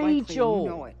 That's not likely, and Rachel! you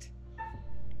know it.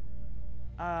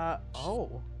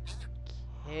 Oh.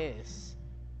 Kiss.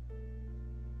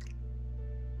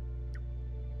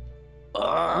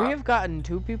 We have gotten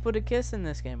 2 people to kiss in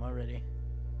this game already.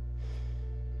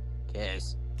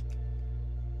 Kiss.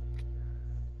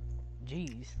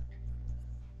 Jeez.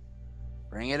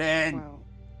 Bring it in. Well.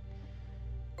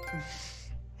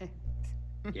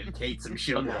 Give Kate some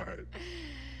sugar.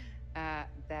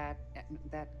 That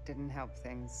didn't help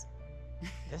things.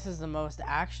 This is the most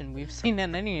action we've seen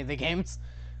in any of the games.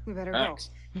 We better Thanks.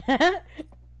 go.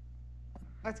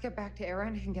 Let's get back to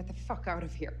Aaron and get the fuck out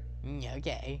of here.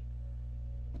 Okay.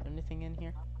 Anything in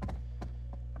here?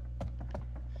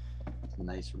 It's a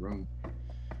nice room.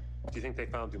 Do you think they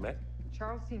found Dumet?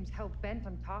 Charles seems hell-bent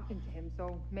on talking to him,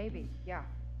 so maybe, yeah.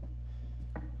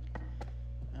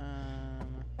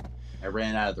 I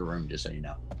ran out of the room, just so you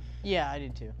know. Yeah, I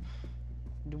did too.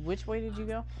 Which way did you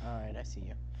go? Alright, I see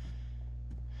you.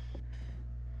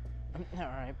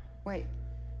 Alright. Wait.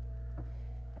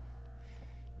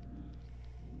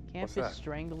 Campus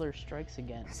Strangler strikes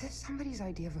again. Is this somebody's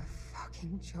idea of a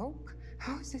fucking joke?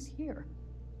 How is this here?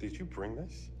 Did you bring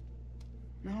this?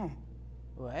 No.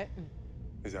 What?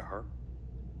 Is it her?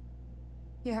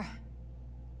 Yeah.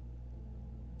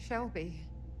 Shelby.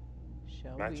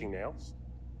 Matching nails?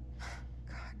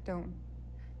 God, don't.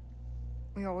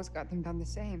 We always got them done the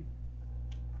same.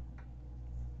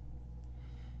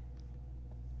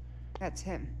 That's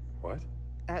him. What?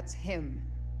 That's him.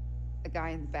 The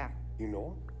guy in the back. You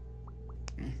know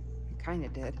him? I kinda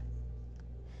did.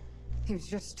 He was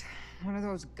just one of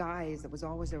those guys that was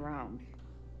always around.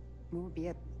 We would be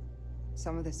at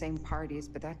some of the same parties,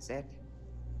 but that's it.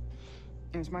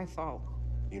 It was my fault.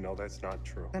 You know that's not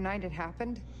true. The night it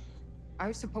happened, I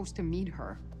was supposed to meet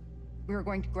her. We were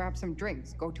going to grab some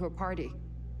drinks, go to a party.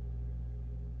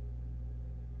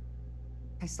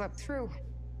 I slept through.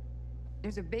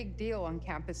 There's a big deal on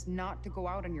campus not to go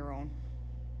out on your own.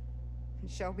 And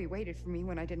Shelby waited for me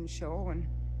when I didn't show, and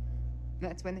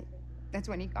that's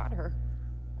when he got her.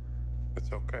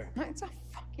 It's okay. It's not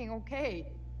fucking okay.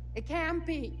 It can't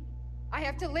be. I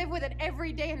have to live with it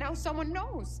every day, and now someone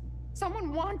knows.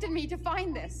 Someone wanted me to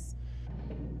find this.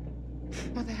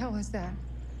 What the hell is that?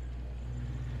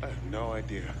 I have no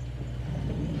idea.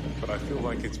 But I feel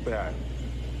like it's bad.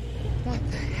 What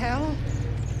the hell?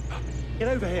 Get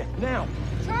over here, now!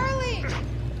 Charlie!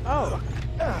 Oh.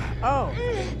 Oh.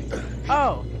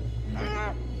 Oh.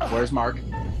 Where's Mark?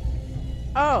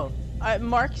 Oh.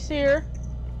 Mark's here.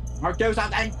 Mark, do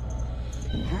something!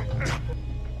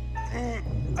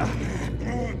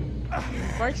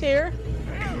 Mark's here.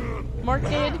 Mark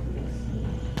did.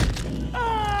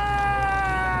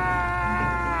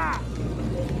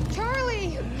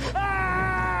 Charlie!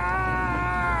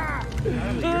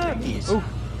 Oh.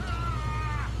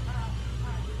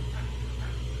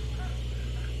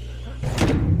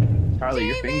 Charlie,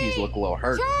 your fingies look a little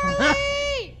hurt.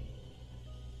 Charlie!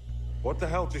 What the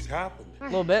hell just happened?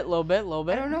 Little bit.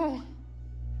 I don't know.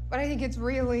 But I think it's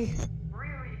really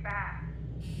bad.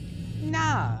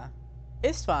 Nah.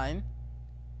 It's fine.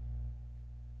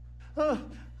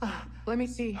 Let me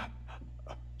see.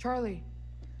 Charlie,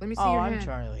 let me see Oh, your I'm hand.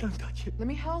 Charlie. Don't touch it. Let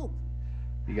me help.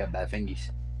 You got bad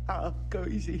fingies. Go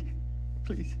easy,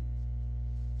 please.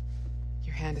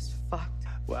 Your hand is fucked.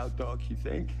 Well, Doc, you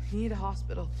think? You need a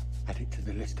hospital. Add it to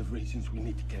the list of reasons we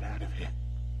need to get out of here.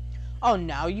 Oh,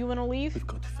 now you wanna leave? We've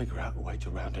got to figure out a way to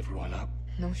round everyone up.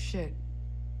 No shit.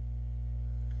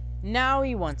 Now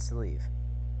he wants to leave.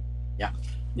 Yeah.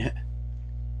 Yeah.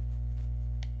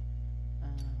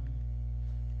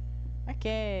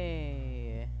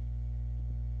 Okay.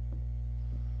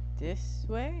 This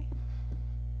way?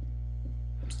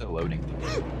 I'm still loading.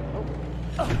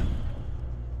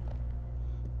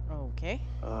 Okay.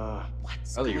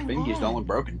 What's Oh, your going fingies on? don't look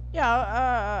broken.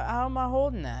 Yeah, how am I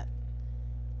holding that?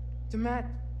 Demet,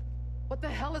 what the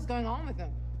hell is going on with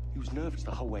him? He was nervous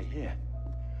the whole way here.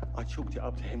 I chalked it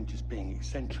up to him just being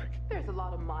eccentric. There's a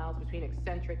lot of miles between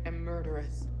eccentric and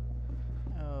murderous.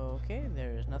 Okay,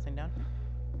 there's nothing down here.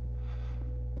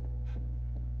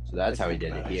 So that's how he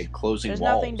did it. He had closing There's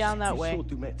walls. nothing down that You way. saw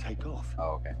Dumet take off.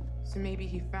 Oh, okay. So maybe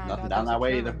he found Nothing out down there that was a way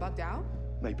killer either. and bugged out?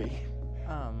 Maybe.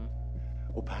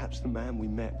 Or perhaps the man we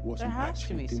met There wasn't has to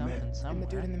actually be something Dumet. And the somewhere.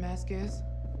 dude in the mask is?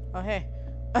 Oh, hey.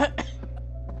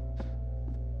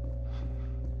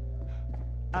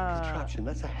 Contraption,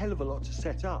 that's a hell of a lot to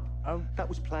set up. Oh. That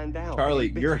was planned out. Charlie,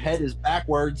 Bit your of it. head is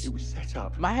backwards. It was set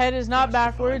up. My head is not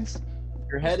Justified. backwards.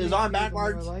 Your head is on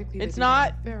backwards. It's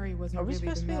not. Are Are we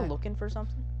supposed to be looking for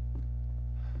something?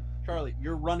 Charlie,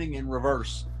 you're running in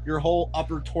reverse. Your whole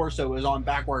upper torso is on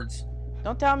backwards.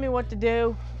 Don't tell me what to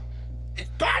do. It's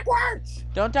backwards!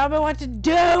 Don't tell me what to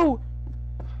do!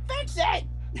 Fix it!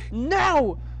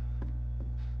 No!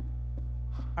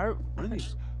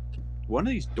 One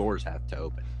of these doors have to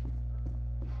open.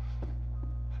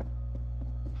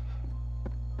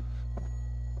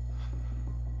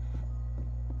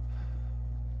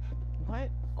 What?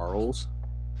 Arls?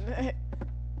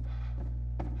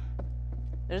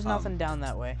 There's nothing down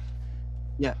that way.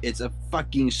 Yeah, it's a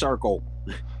fucking circle.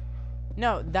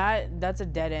 No, that's a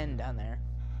dead end down there.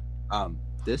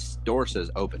 This door says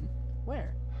open.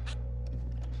 Where?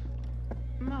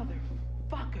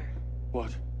 Motherfucker.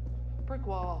 What? Brick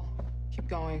wall. Keep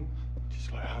going.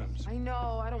 Just like Holmes. I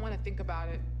know, I don't want to think about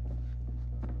it.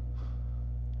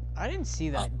 I didn't see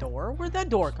that door. Where'd that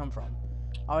door come from?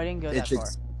 Oh, I didn't go that far.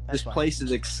 This why. place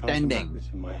is extending.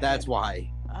 That's why.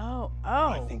 Oh,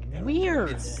 I think everything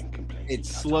weird. has been completed. it's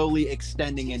slowly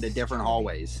extending into different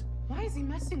hallways. Why is he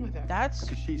messing with her? That's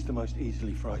Because she's the most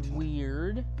easily frightened.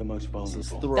 weird. The most This is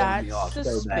vulnerable. throwing me That's off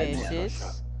so bad, man.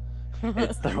 suspicious.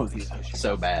 It's throwing me off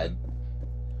so bad.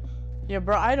 Yeah,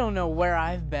 bro, I don't know where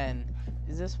I've been.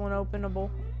 Is this one openable?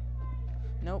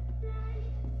 Nope.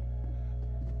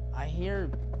 I hear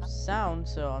sound,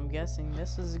 so I'm guessing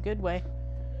this is a good way.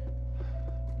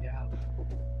 Yeah.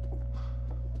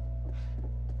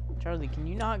 Charlie, can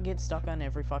you not get stuck on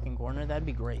every fucking corner? That'd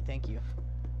be great, thank you.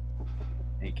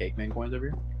 Any Cake Man coins over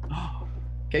here?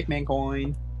 Cake Man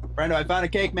coin. Brando, I found a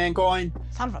Cake Man coin.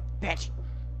 Son of a bitch.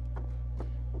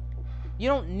 You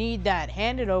don't need that.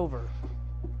 Hand it over.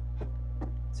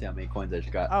 See how many coins I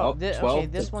just got. Oh, 12. okay,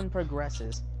 this one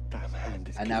progresses. Damn hand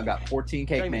is I now got 14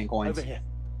 Cake Man coins. Over here.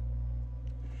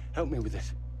 Help me with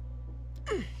this.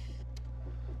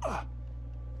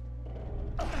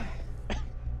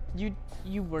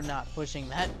 You were not pushing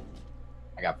that.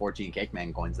 I got 14 Cake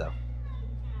Man coins though.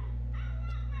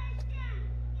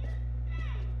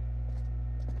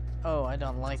 Oh, I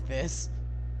don't like this.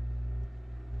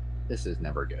 This is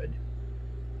never good.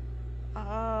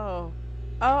 Oh.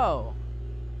 Oh.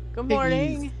 Good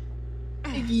morning.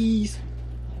 Piggies.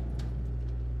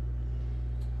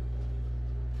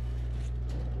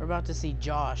 We're about to see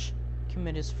Josh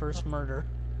commit his first murder.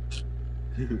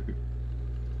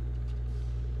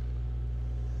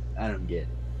 I don't get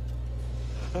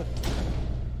it.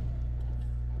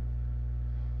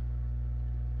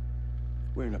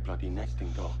 We're in a bloody nesting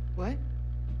doll. What?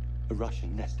 A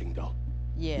Russian nesting doll.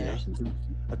 Yeah.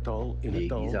 A doll in a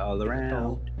doll. Piggies all in a doll.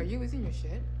 around. Are you losing your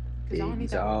shit? Because I don't need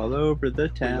Piggies that. all over the We're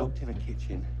town. locked in a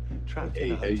kitchen, trapped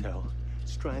in a Hey. hotel,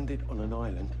 stranded on an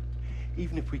island.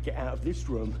 Even if we get out of this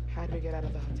room, How do we get out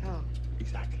of the hotel?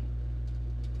 exactly.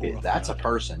 Yeah, Or off that's the a island.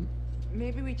 person.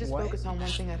 Maybe we just What? focus on one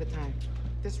thing at a time.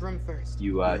 This room first.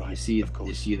 You Right, you see of course.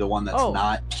 you see the one that's Oh.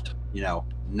 not, you know,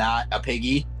 not a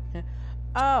piggy.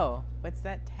 Oh, what's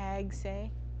that tag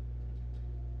say?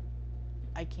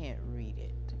 I can't read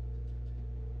it.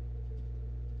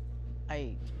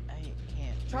 I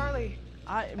can't. Charlie,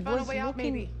 I found was a way out,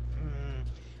 looking. maybe.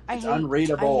 It's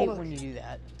unreadable. I hate when you do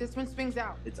that. This one swings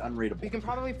out. It's unreadable. We can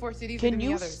probably force it easier Can than the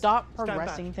you others. stop Stand back.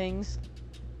 progressing things?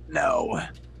 No.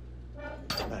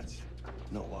 That's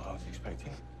not what I was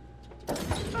expecting.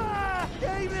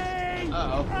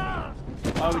 Uh-oh.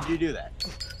 Why would you do that?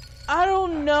 I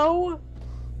don't know.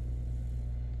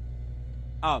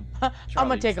 I'm gonna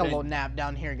Charlie take a was little nap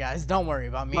down here, guys. Don't worry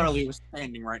about me. Charlie was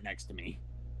standing right next to me.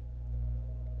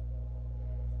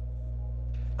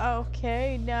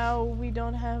 Okay, now we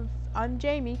don't have. I'm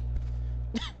Jamie.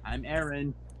 I'm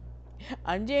Aaron.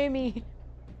 I'm Jamie.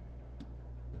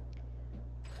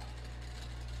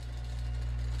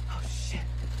 Oh shit!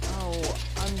 Oh,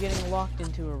 I'm getting locked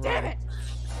into a room. Damn it!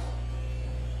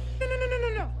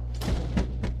 No!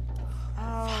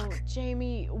 Oh,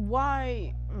 Jamie,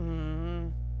 why?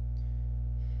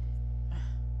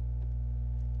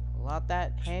 Pull out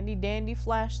that handy dandy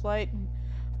flashlight.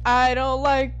 I don't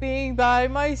like being by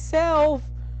myself.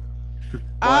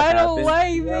 I don't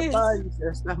like this.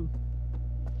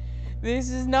 This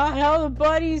is not how the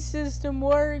buddy system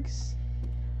works.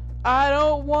 I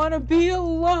don't want to be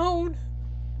alone.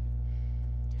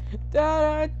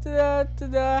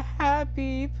 The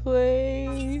happy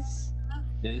place.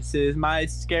 This is my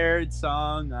scared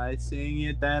song. I sing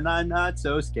it, then I'm not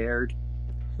so scared.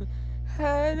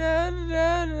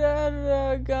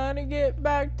 Gonna get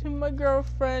back to my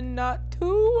girlfriend, not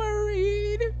too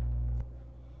worried.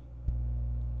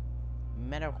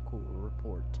 Medical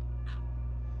report.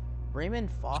 Raymond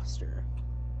Foster.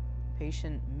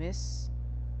 Patient Miss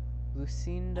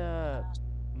Lucinda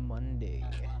Monday.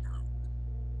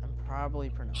 I'm probably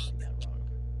pronouncing that wrong.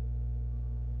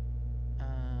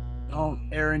 Oh,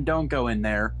 Aaron, don't go in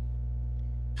there.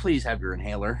 Please have your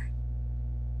inhaler.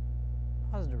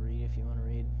 Pause to read if you want to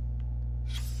read.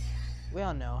 We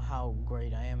all know how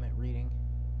great I am at reading.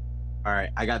 All right,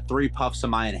 I got 3 puffs of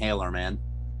my inhaler, man.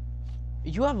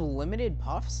 You have limited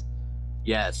puffs?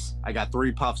 Yes, I got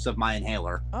 3 puffs of my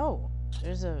inhaler. Oh,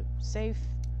 there's a safe.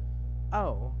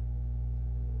 Oh.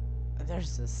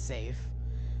 There's a safe.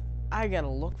 I gotta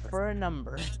look for a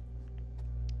number.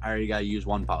 I already gotta use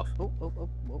 1 puff. Oh.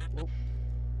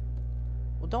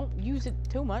 Well, don't use it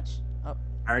too much. Oh,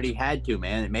 I already had to,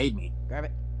 man. It made me. grab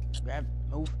it.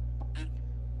 Move.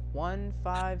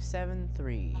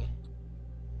 1573.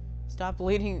 Stop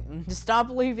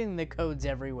leaving the codes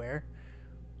everywhere.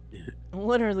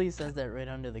 Literally says that right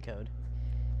under the code.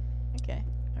 Okay,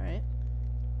 alright.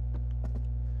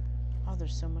 Oh,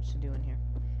 there's so much to do in here.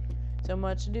 So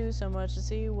much to do, so much to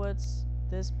see. What's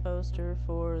this poster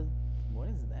for? What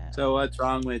is that? So what's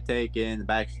wrong with taking the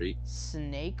back street?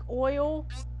 Snake oil?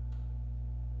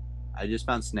 I just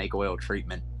found snake oil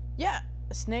treatment. Yeah,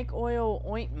 snake oil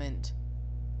ointment.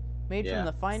 Made from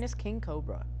the finest king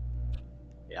cobra.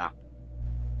 Yeah.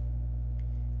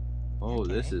 Oh,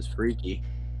 Okay. this is freaky.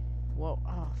 Whoa,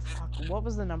 oh fuck. What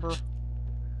was the number?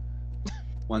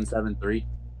 173.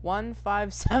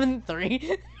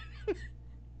 1573?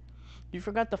 You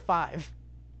forgot the 5.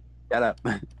 Shut up.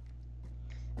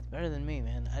 It's better than me,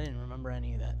 man. I didn't remember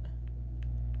any of that.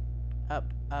 Up,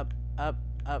 up, up,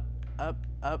 up, up,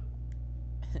 up.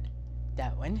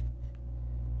 That one.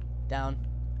 Down.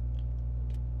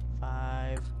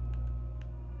 5,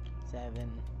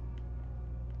 7,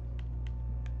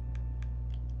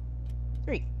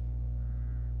 3.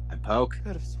 I poke.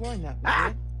 Could have sworn that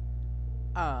was it.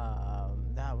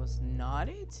 That was not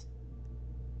it?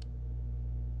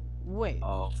 Wait.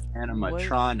 Oh,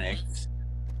 animatronics.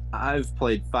 I've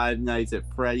played Five Nights at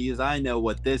Freddy's. I know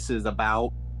what this is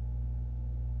about.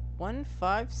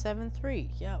 1573.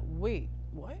 Yeah, wait.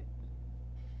 What?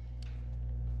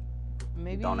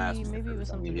 Maybe Don't ask me maybe it was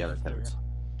Don't something give the other different. codes.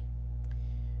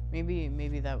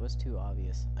 Maybe that was too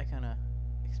obvious. I kind of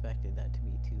expected that to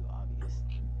be too obvious.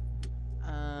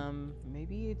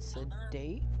 Maybe it's a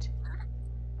date?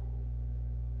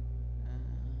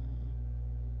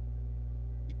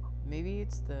 Maybe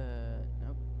it's the...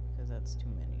 Nope, because that's too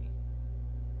many.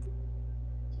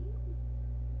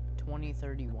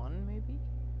 2031, maybe?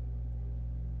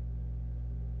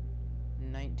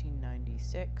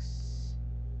 1996.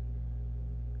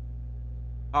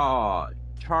 Oh,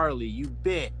 Charlie, you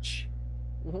bitch.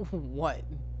 What?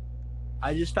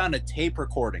 I just found a tape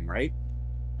recording, right?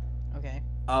 Okay.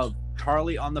 Of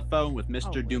Charlie on the phone with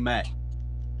Mr. wait. Dumet.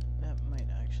 That might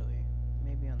actually...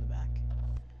 Maybe on the back.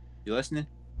 You listening?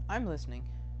 I'm listening.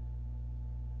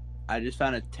 I just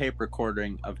found a tape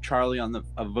recording of Charlie on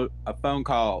a phone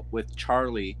call with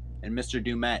Charlie and Mr.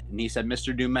 Dumet, and he said,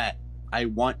 "Mr. Dumet, I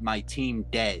want my team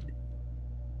dead."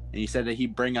 And he said that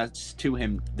he'd bring us to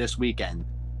him this weekend.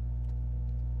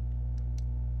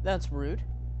 That's rude.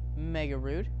 Mega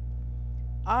rude.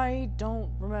 I don't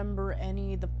remember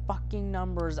any of the fucking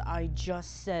numbers I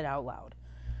just said out loud.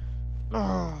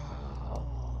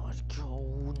 Oh,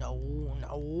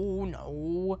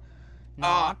 no.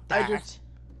 Not that.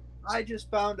 I just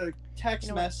found a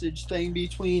text message thing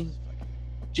between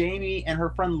Jamie and her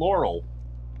friend Laurel.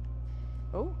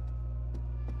 Oh?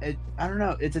 I don't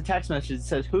know. It's a text message. It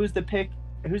says, "Who's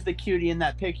the cutie in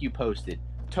that pic you posted?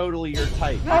 Totally your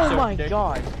type." Oh so my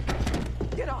god.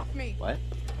 Get off me. What?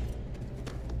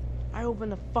 I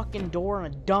opened the fucking door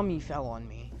and a dummy fell on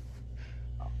me.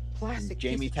 Plastic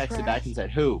Jamie piece of texted trash. back and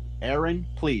said, "Who? Aaron?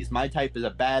 Please, my type is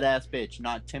a badass bitch,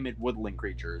 not timid woodland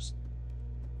creatures."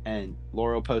 And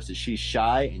Laurel posted, "She's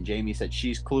shy," and Jamie said,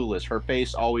 "She's clueless. Her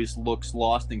face always looks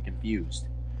lost and confused."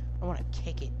 I want to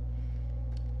kick it.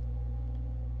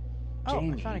 Oh,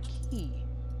 Jamie. I found a key.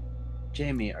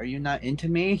 Jamie, are you not into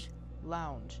me?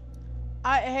 Lounge.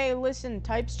 Hey, listen,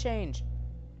 types change.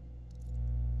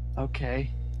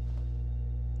 Okay.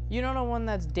 You don't know when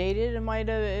that's dated? It might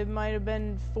have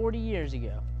been 40 years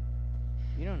ago.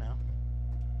 You don't know.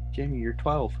 Jamie, you're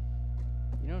 12.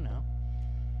 You don't know.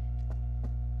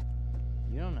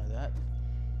 You don't know that.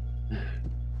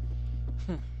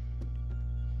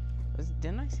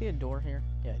 Didn't I see a door here?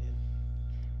 Yeah, I did.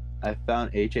 I found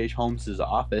H.H. Holmes's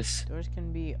office. Doors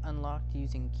can be unlocked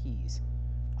using keys.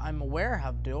 I'm aware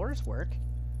how doors work.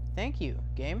 Thank you,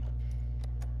 game.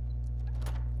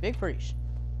 Big breach.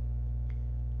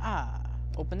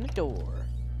 Open the door.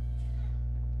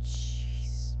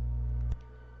 Jeez.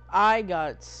 I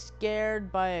got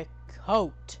scared by a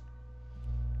coat.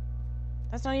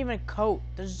 That's not even a coat.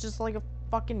 There's just like a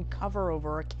fucking cover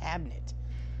over a cabinet.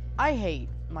 I hate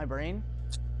my brain.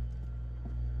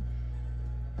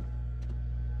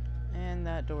 And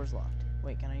that door's locked.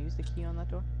 Wait, can I use the key on that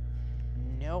door?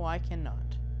 No, I cannot.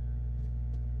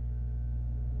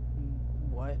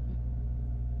 What?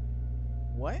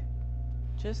 What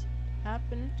just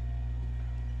happened?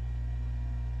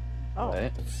 Oh,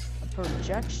 What?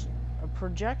 a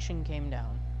projection came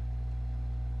down.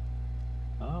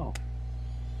 Oh.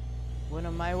 What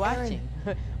am I watching?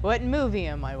 What movie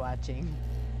am I watching?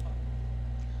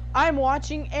 I'm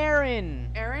watching Aaron.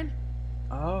 Aaron?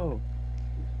 Oh.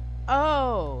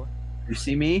 Oh. You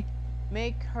see me?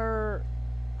 Make her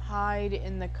hide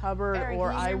in the cupboard, Aaron,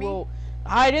 or can you I hear me? will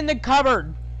hide in the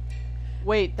cupboard.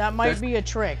 Wait, that might be a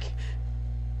trick.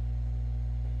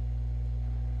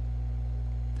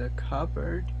 The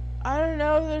cupboard? I don't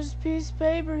know. There's a piece of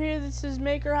paper here that says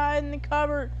make her hide in the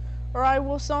cupboard, or I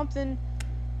will something.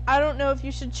 I don't know if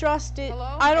you should trust it.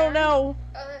 Hello, I don't Aaron? know.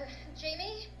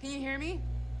 Can you hear me?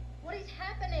 What is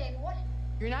happening? What?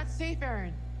 You're not safe,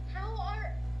 Aaron. How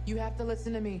are... You have to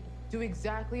listen to me. Do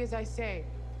exactly as I say.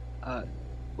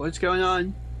 What's going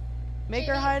on? Make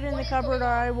her hide in the cupboard or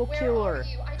I will kill her.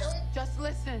 I don't... Just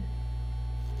listen.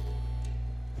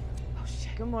 Oh,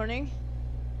 shit. Good morning.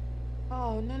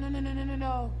 Oh,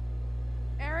 no.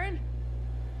 Aaron?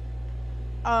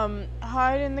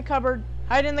 Hide in the cupboard.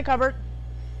 Hide in the cupboard.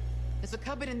 There's a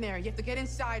cupboard in there. You have to get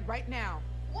inside right now.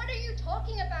 What are you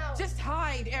talking about? Just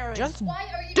hide, Aaron. Just Why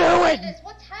are you do doing it! this?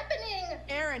 What's happening?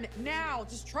 Aaron, now.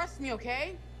 Just trust me,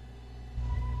 okay?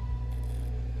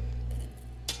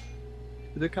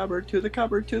 To the cupboard, to the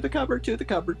cupboard, to the cupboard, to the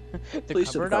cupboard. The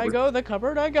Please, to the cupboard I cupboard. go, the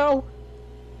cupboard I go.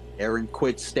 Aaron,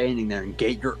 quit standing there and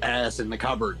get your ass in the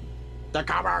cupboard. The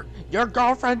cupboard! Your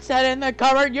girlfriend said in the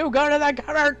cupboard, you go to the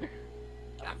cupboard!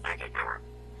 The fucking cupboard!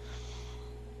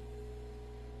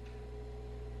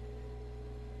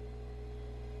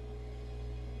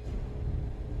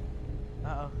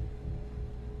 Uh-oh.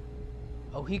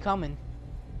 Oh, he coming.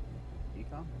 You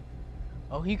come?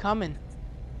 Oh, he coming.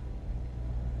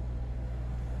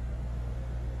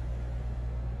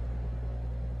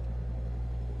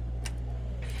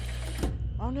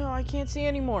 Oh no, I can't see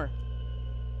anymore.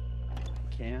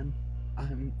 Can.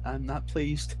 I'm not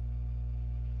pleased.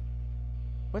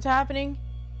 What's happening?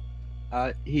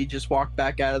 He just walked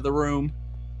back out of the room,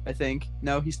 I think.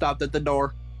 No, he stopped at the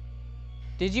door.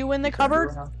 Did you win the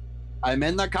cupboard? I'm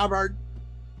in the cupboard.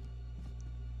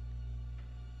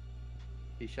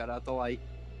 He shut out the light.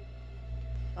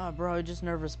 Oh, bro, I just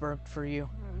nervous burped for you.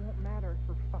 It won't matter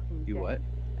for fucking You what?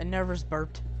 I nervous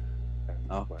burped.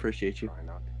 Oh, appreciate you. Try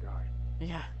not to die.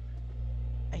 Yeah.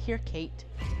 I hear Kate.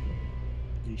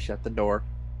 He shut the door.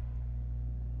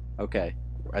 Okay,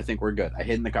 I think we're good. I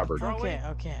hid in the cupboard. Okay,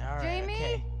 alright, Jamie?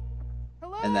 okay.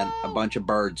 Hello? And then a bunch of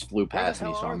birds flew past me,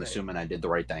 hell so are I'm they? assuming I did the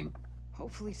right thing.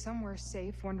 Hopefully somewhere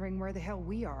safe, wondering where the hell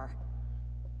we are.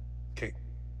 Kate,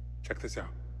 check this out.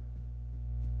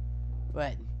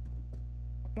 What?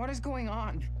 What is going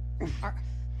on?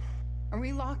 Are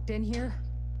we locked in here?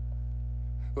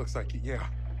 Looks like it, yeah.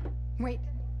 Wait.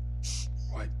 Shh.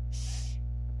 What?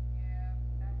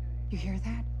 You hear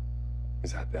that?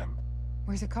 Is that them?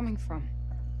 Where's it coming from?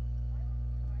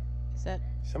 Is that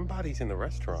Somebody's in the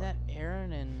restaurant.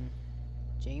 Aaron and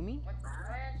Jamie? What's the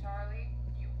plan, Charlie?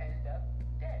 You end up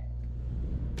dead.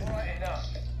 Alright, enough.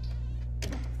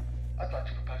 I'd like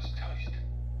to propose a toast.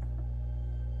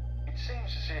 It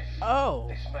seems as if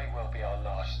this may well be our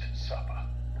last supper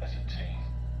as a team.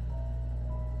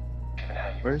 Given how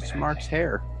you've Where's been Mark's acting.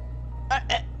 hair?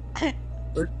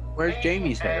 Where's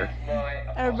Jamie's hair?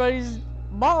 Everybody's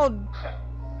bald.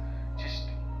 Just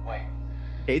wait.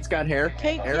 Kate's got hair.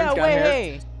 Kate, Aaron's yeah, got wait, hair.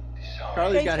 hey. Decide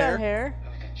Charlie's Kate's got hair.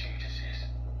 who the Judas is.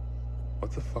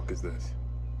 What the fuck is this?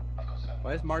 I've got some.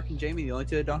 Why is Mark and Jamie the only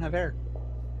two that don't have hair?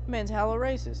 Man's hella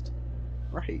racist.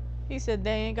 Right. He said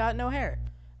they ain't got no hair.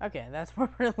 Okay, that's where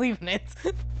we're leaving it.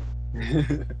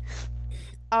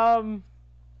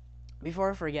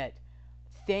 Before I forget,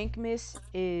 Thankmas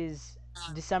is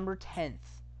December 10th.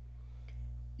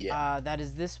 Yeah. That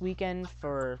is this weekend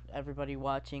for everybody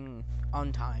watching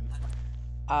on time.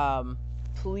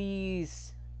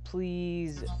 Please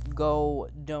go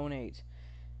donate.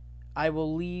 I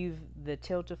will leave the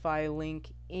Tiltify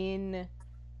link in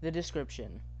the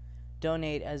description.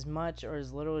 Donate as much or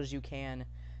as little as you can.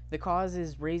 The cause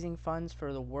is raising funds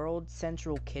for the World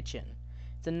Central Kitchen.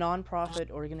 It's a non-profit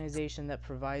organization that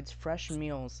provides fresh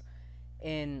meals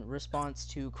in response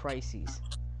to crises.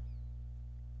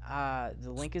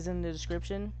 The link is in the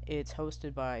description. It's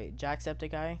hosted by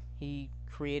Jacksepticeye. He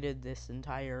created this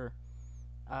entire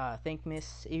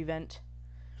Thankmas event.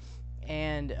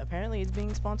 And apparently it's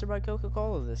being sponsored by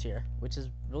Coca-Cola this year, which is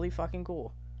really fucking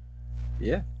cool.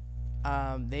 Yeah.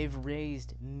 They've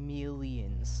raised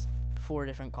millions for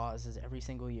different causes every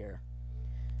single year.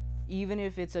 Even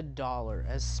if it's $1,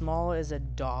 as small as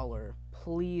 $1,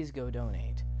 please go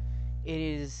donate. It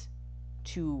is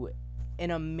to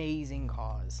an amazing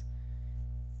cause.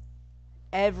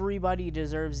 Everybody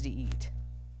deserves to eat.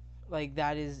 Like,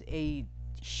 that is a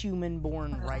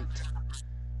human-born right.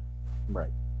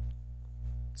 Right.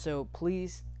 So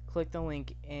please click the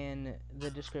link in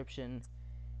the description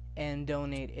and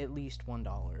donate at least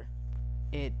 $1.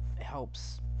 It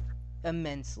helps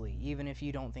immensely, even if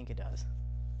you don't think it does.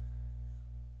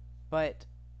 But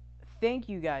thank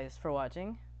you guys for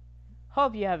watching.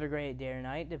 Hope you have a great day or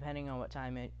night, depending on what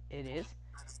time it is.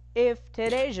 If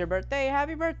today's your birthday,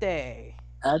 happy birthday!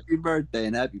 Happy birthday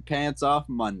and happy pants off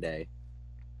Monday.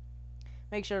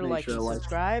 Make sure to like and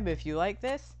subscribe if you like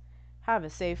this. Have a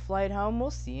safe flight home.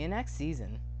 We'll see you next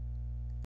season.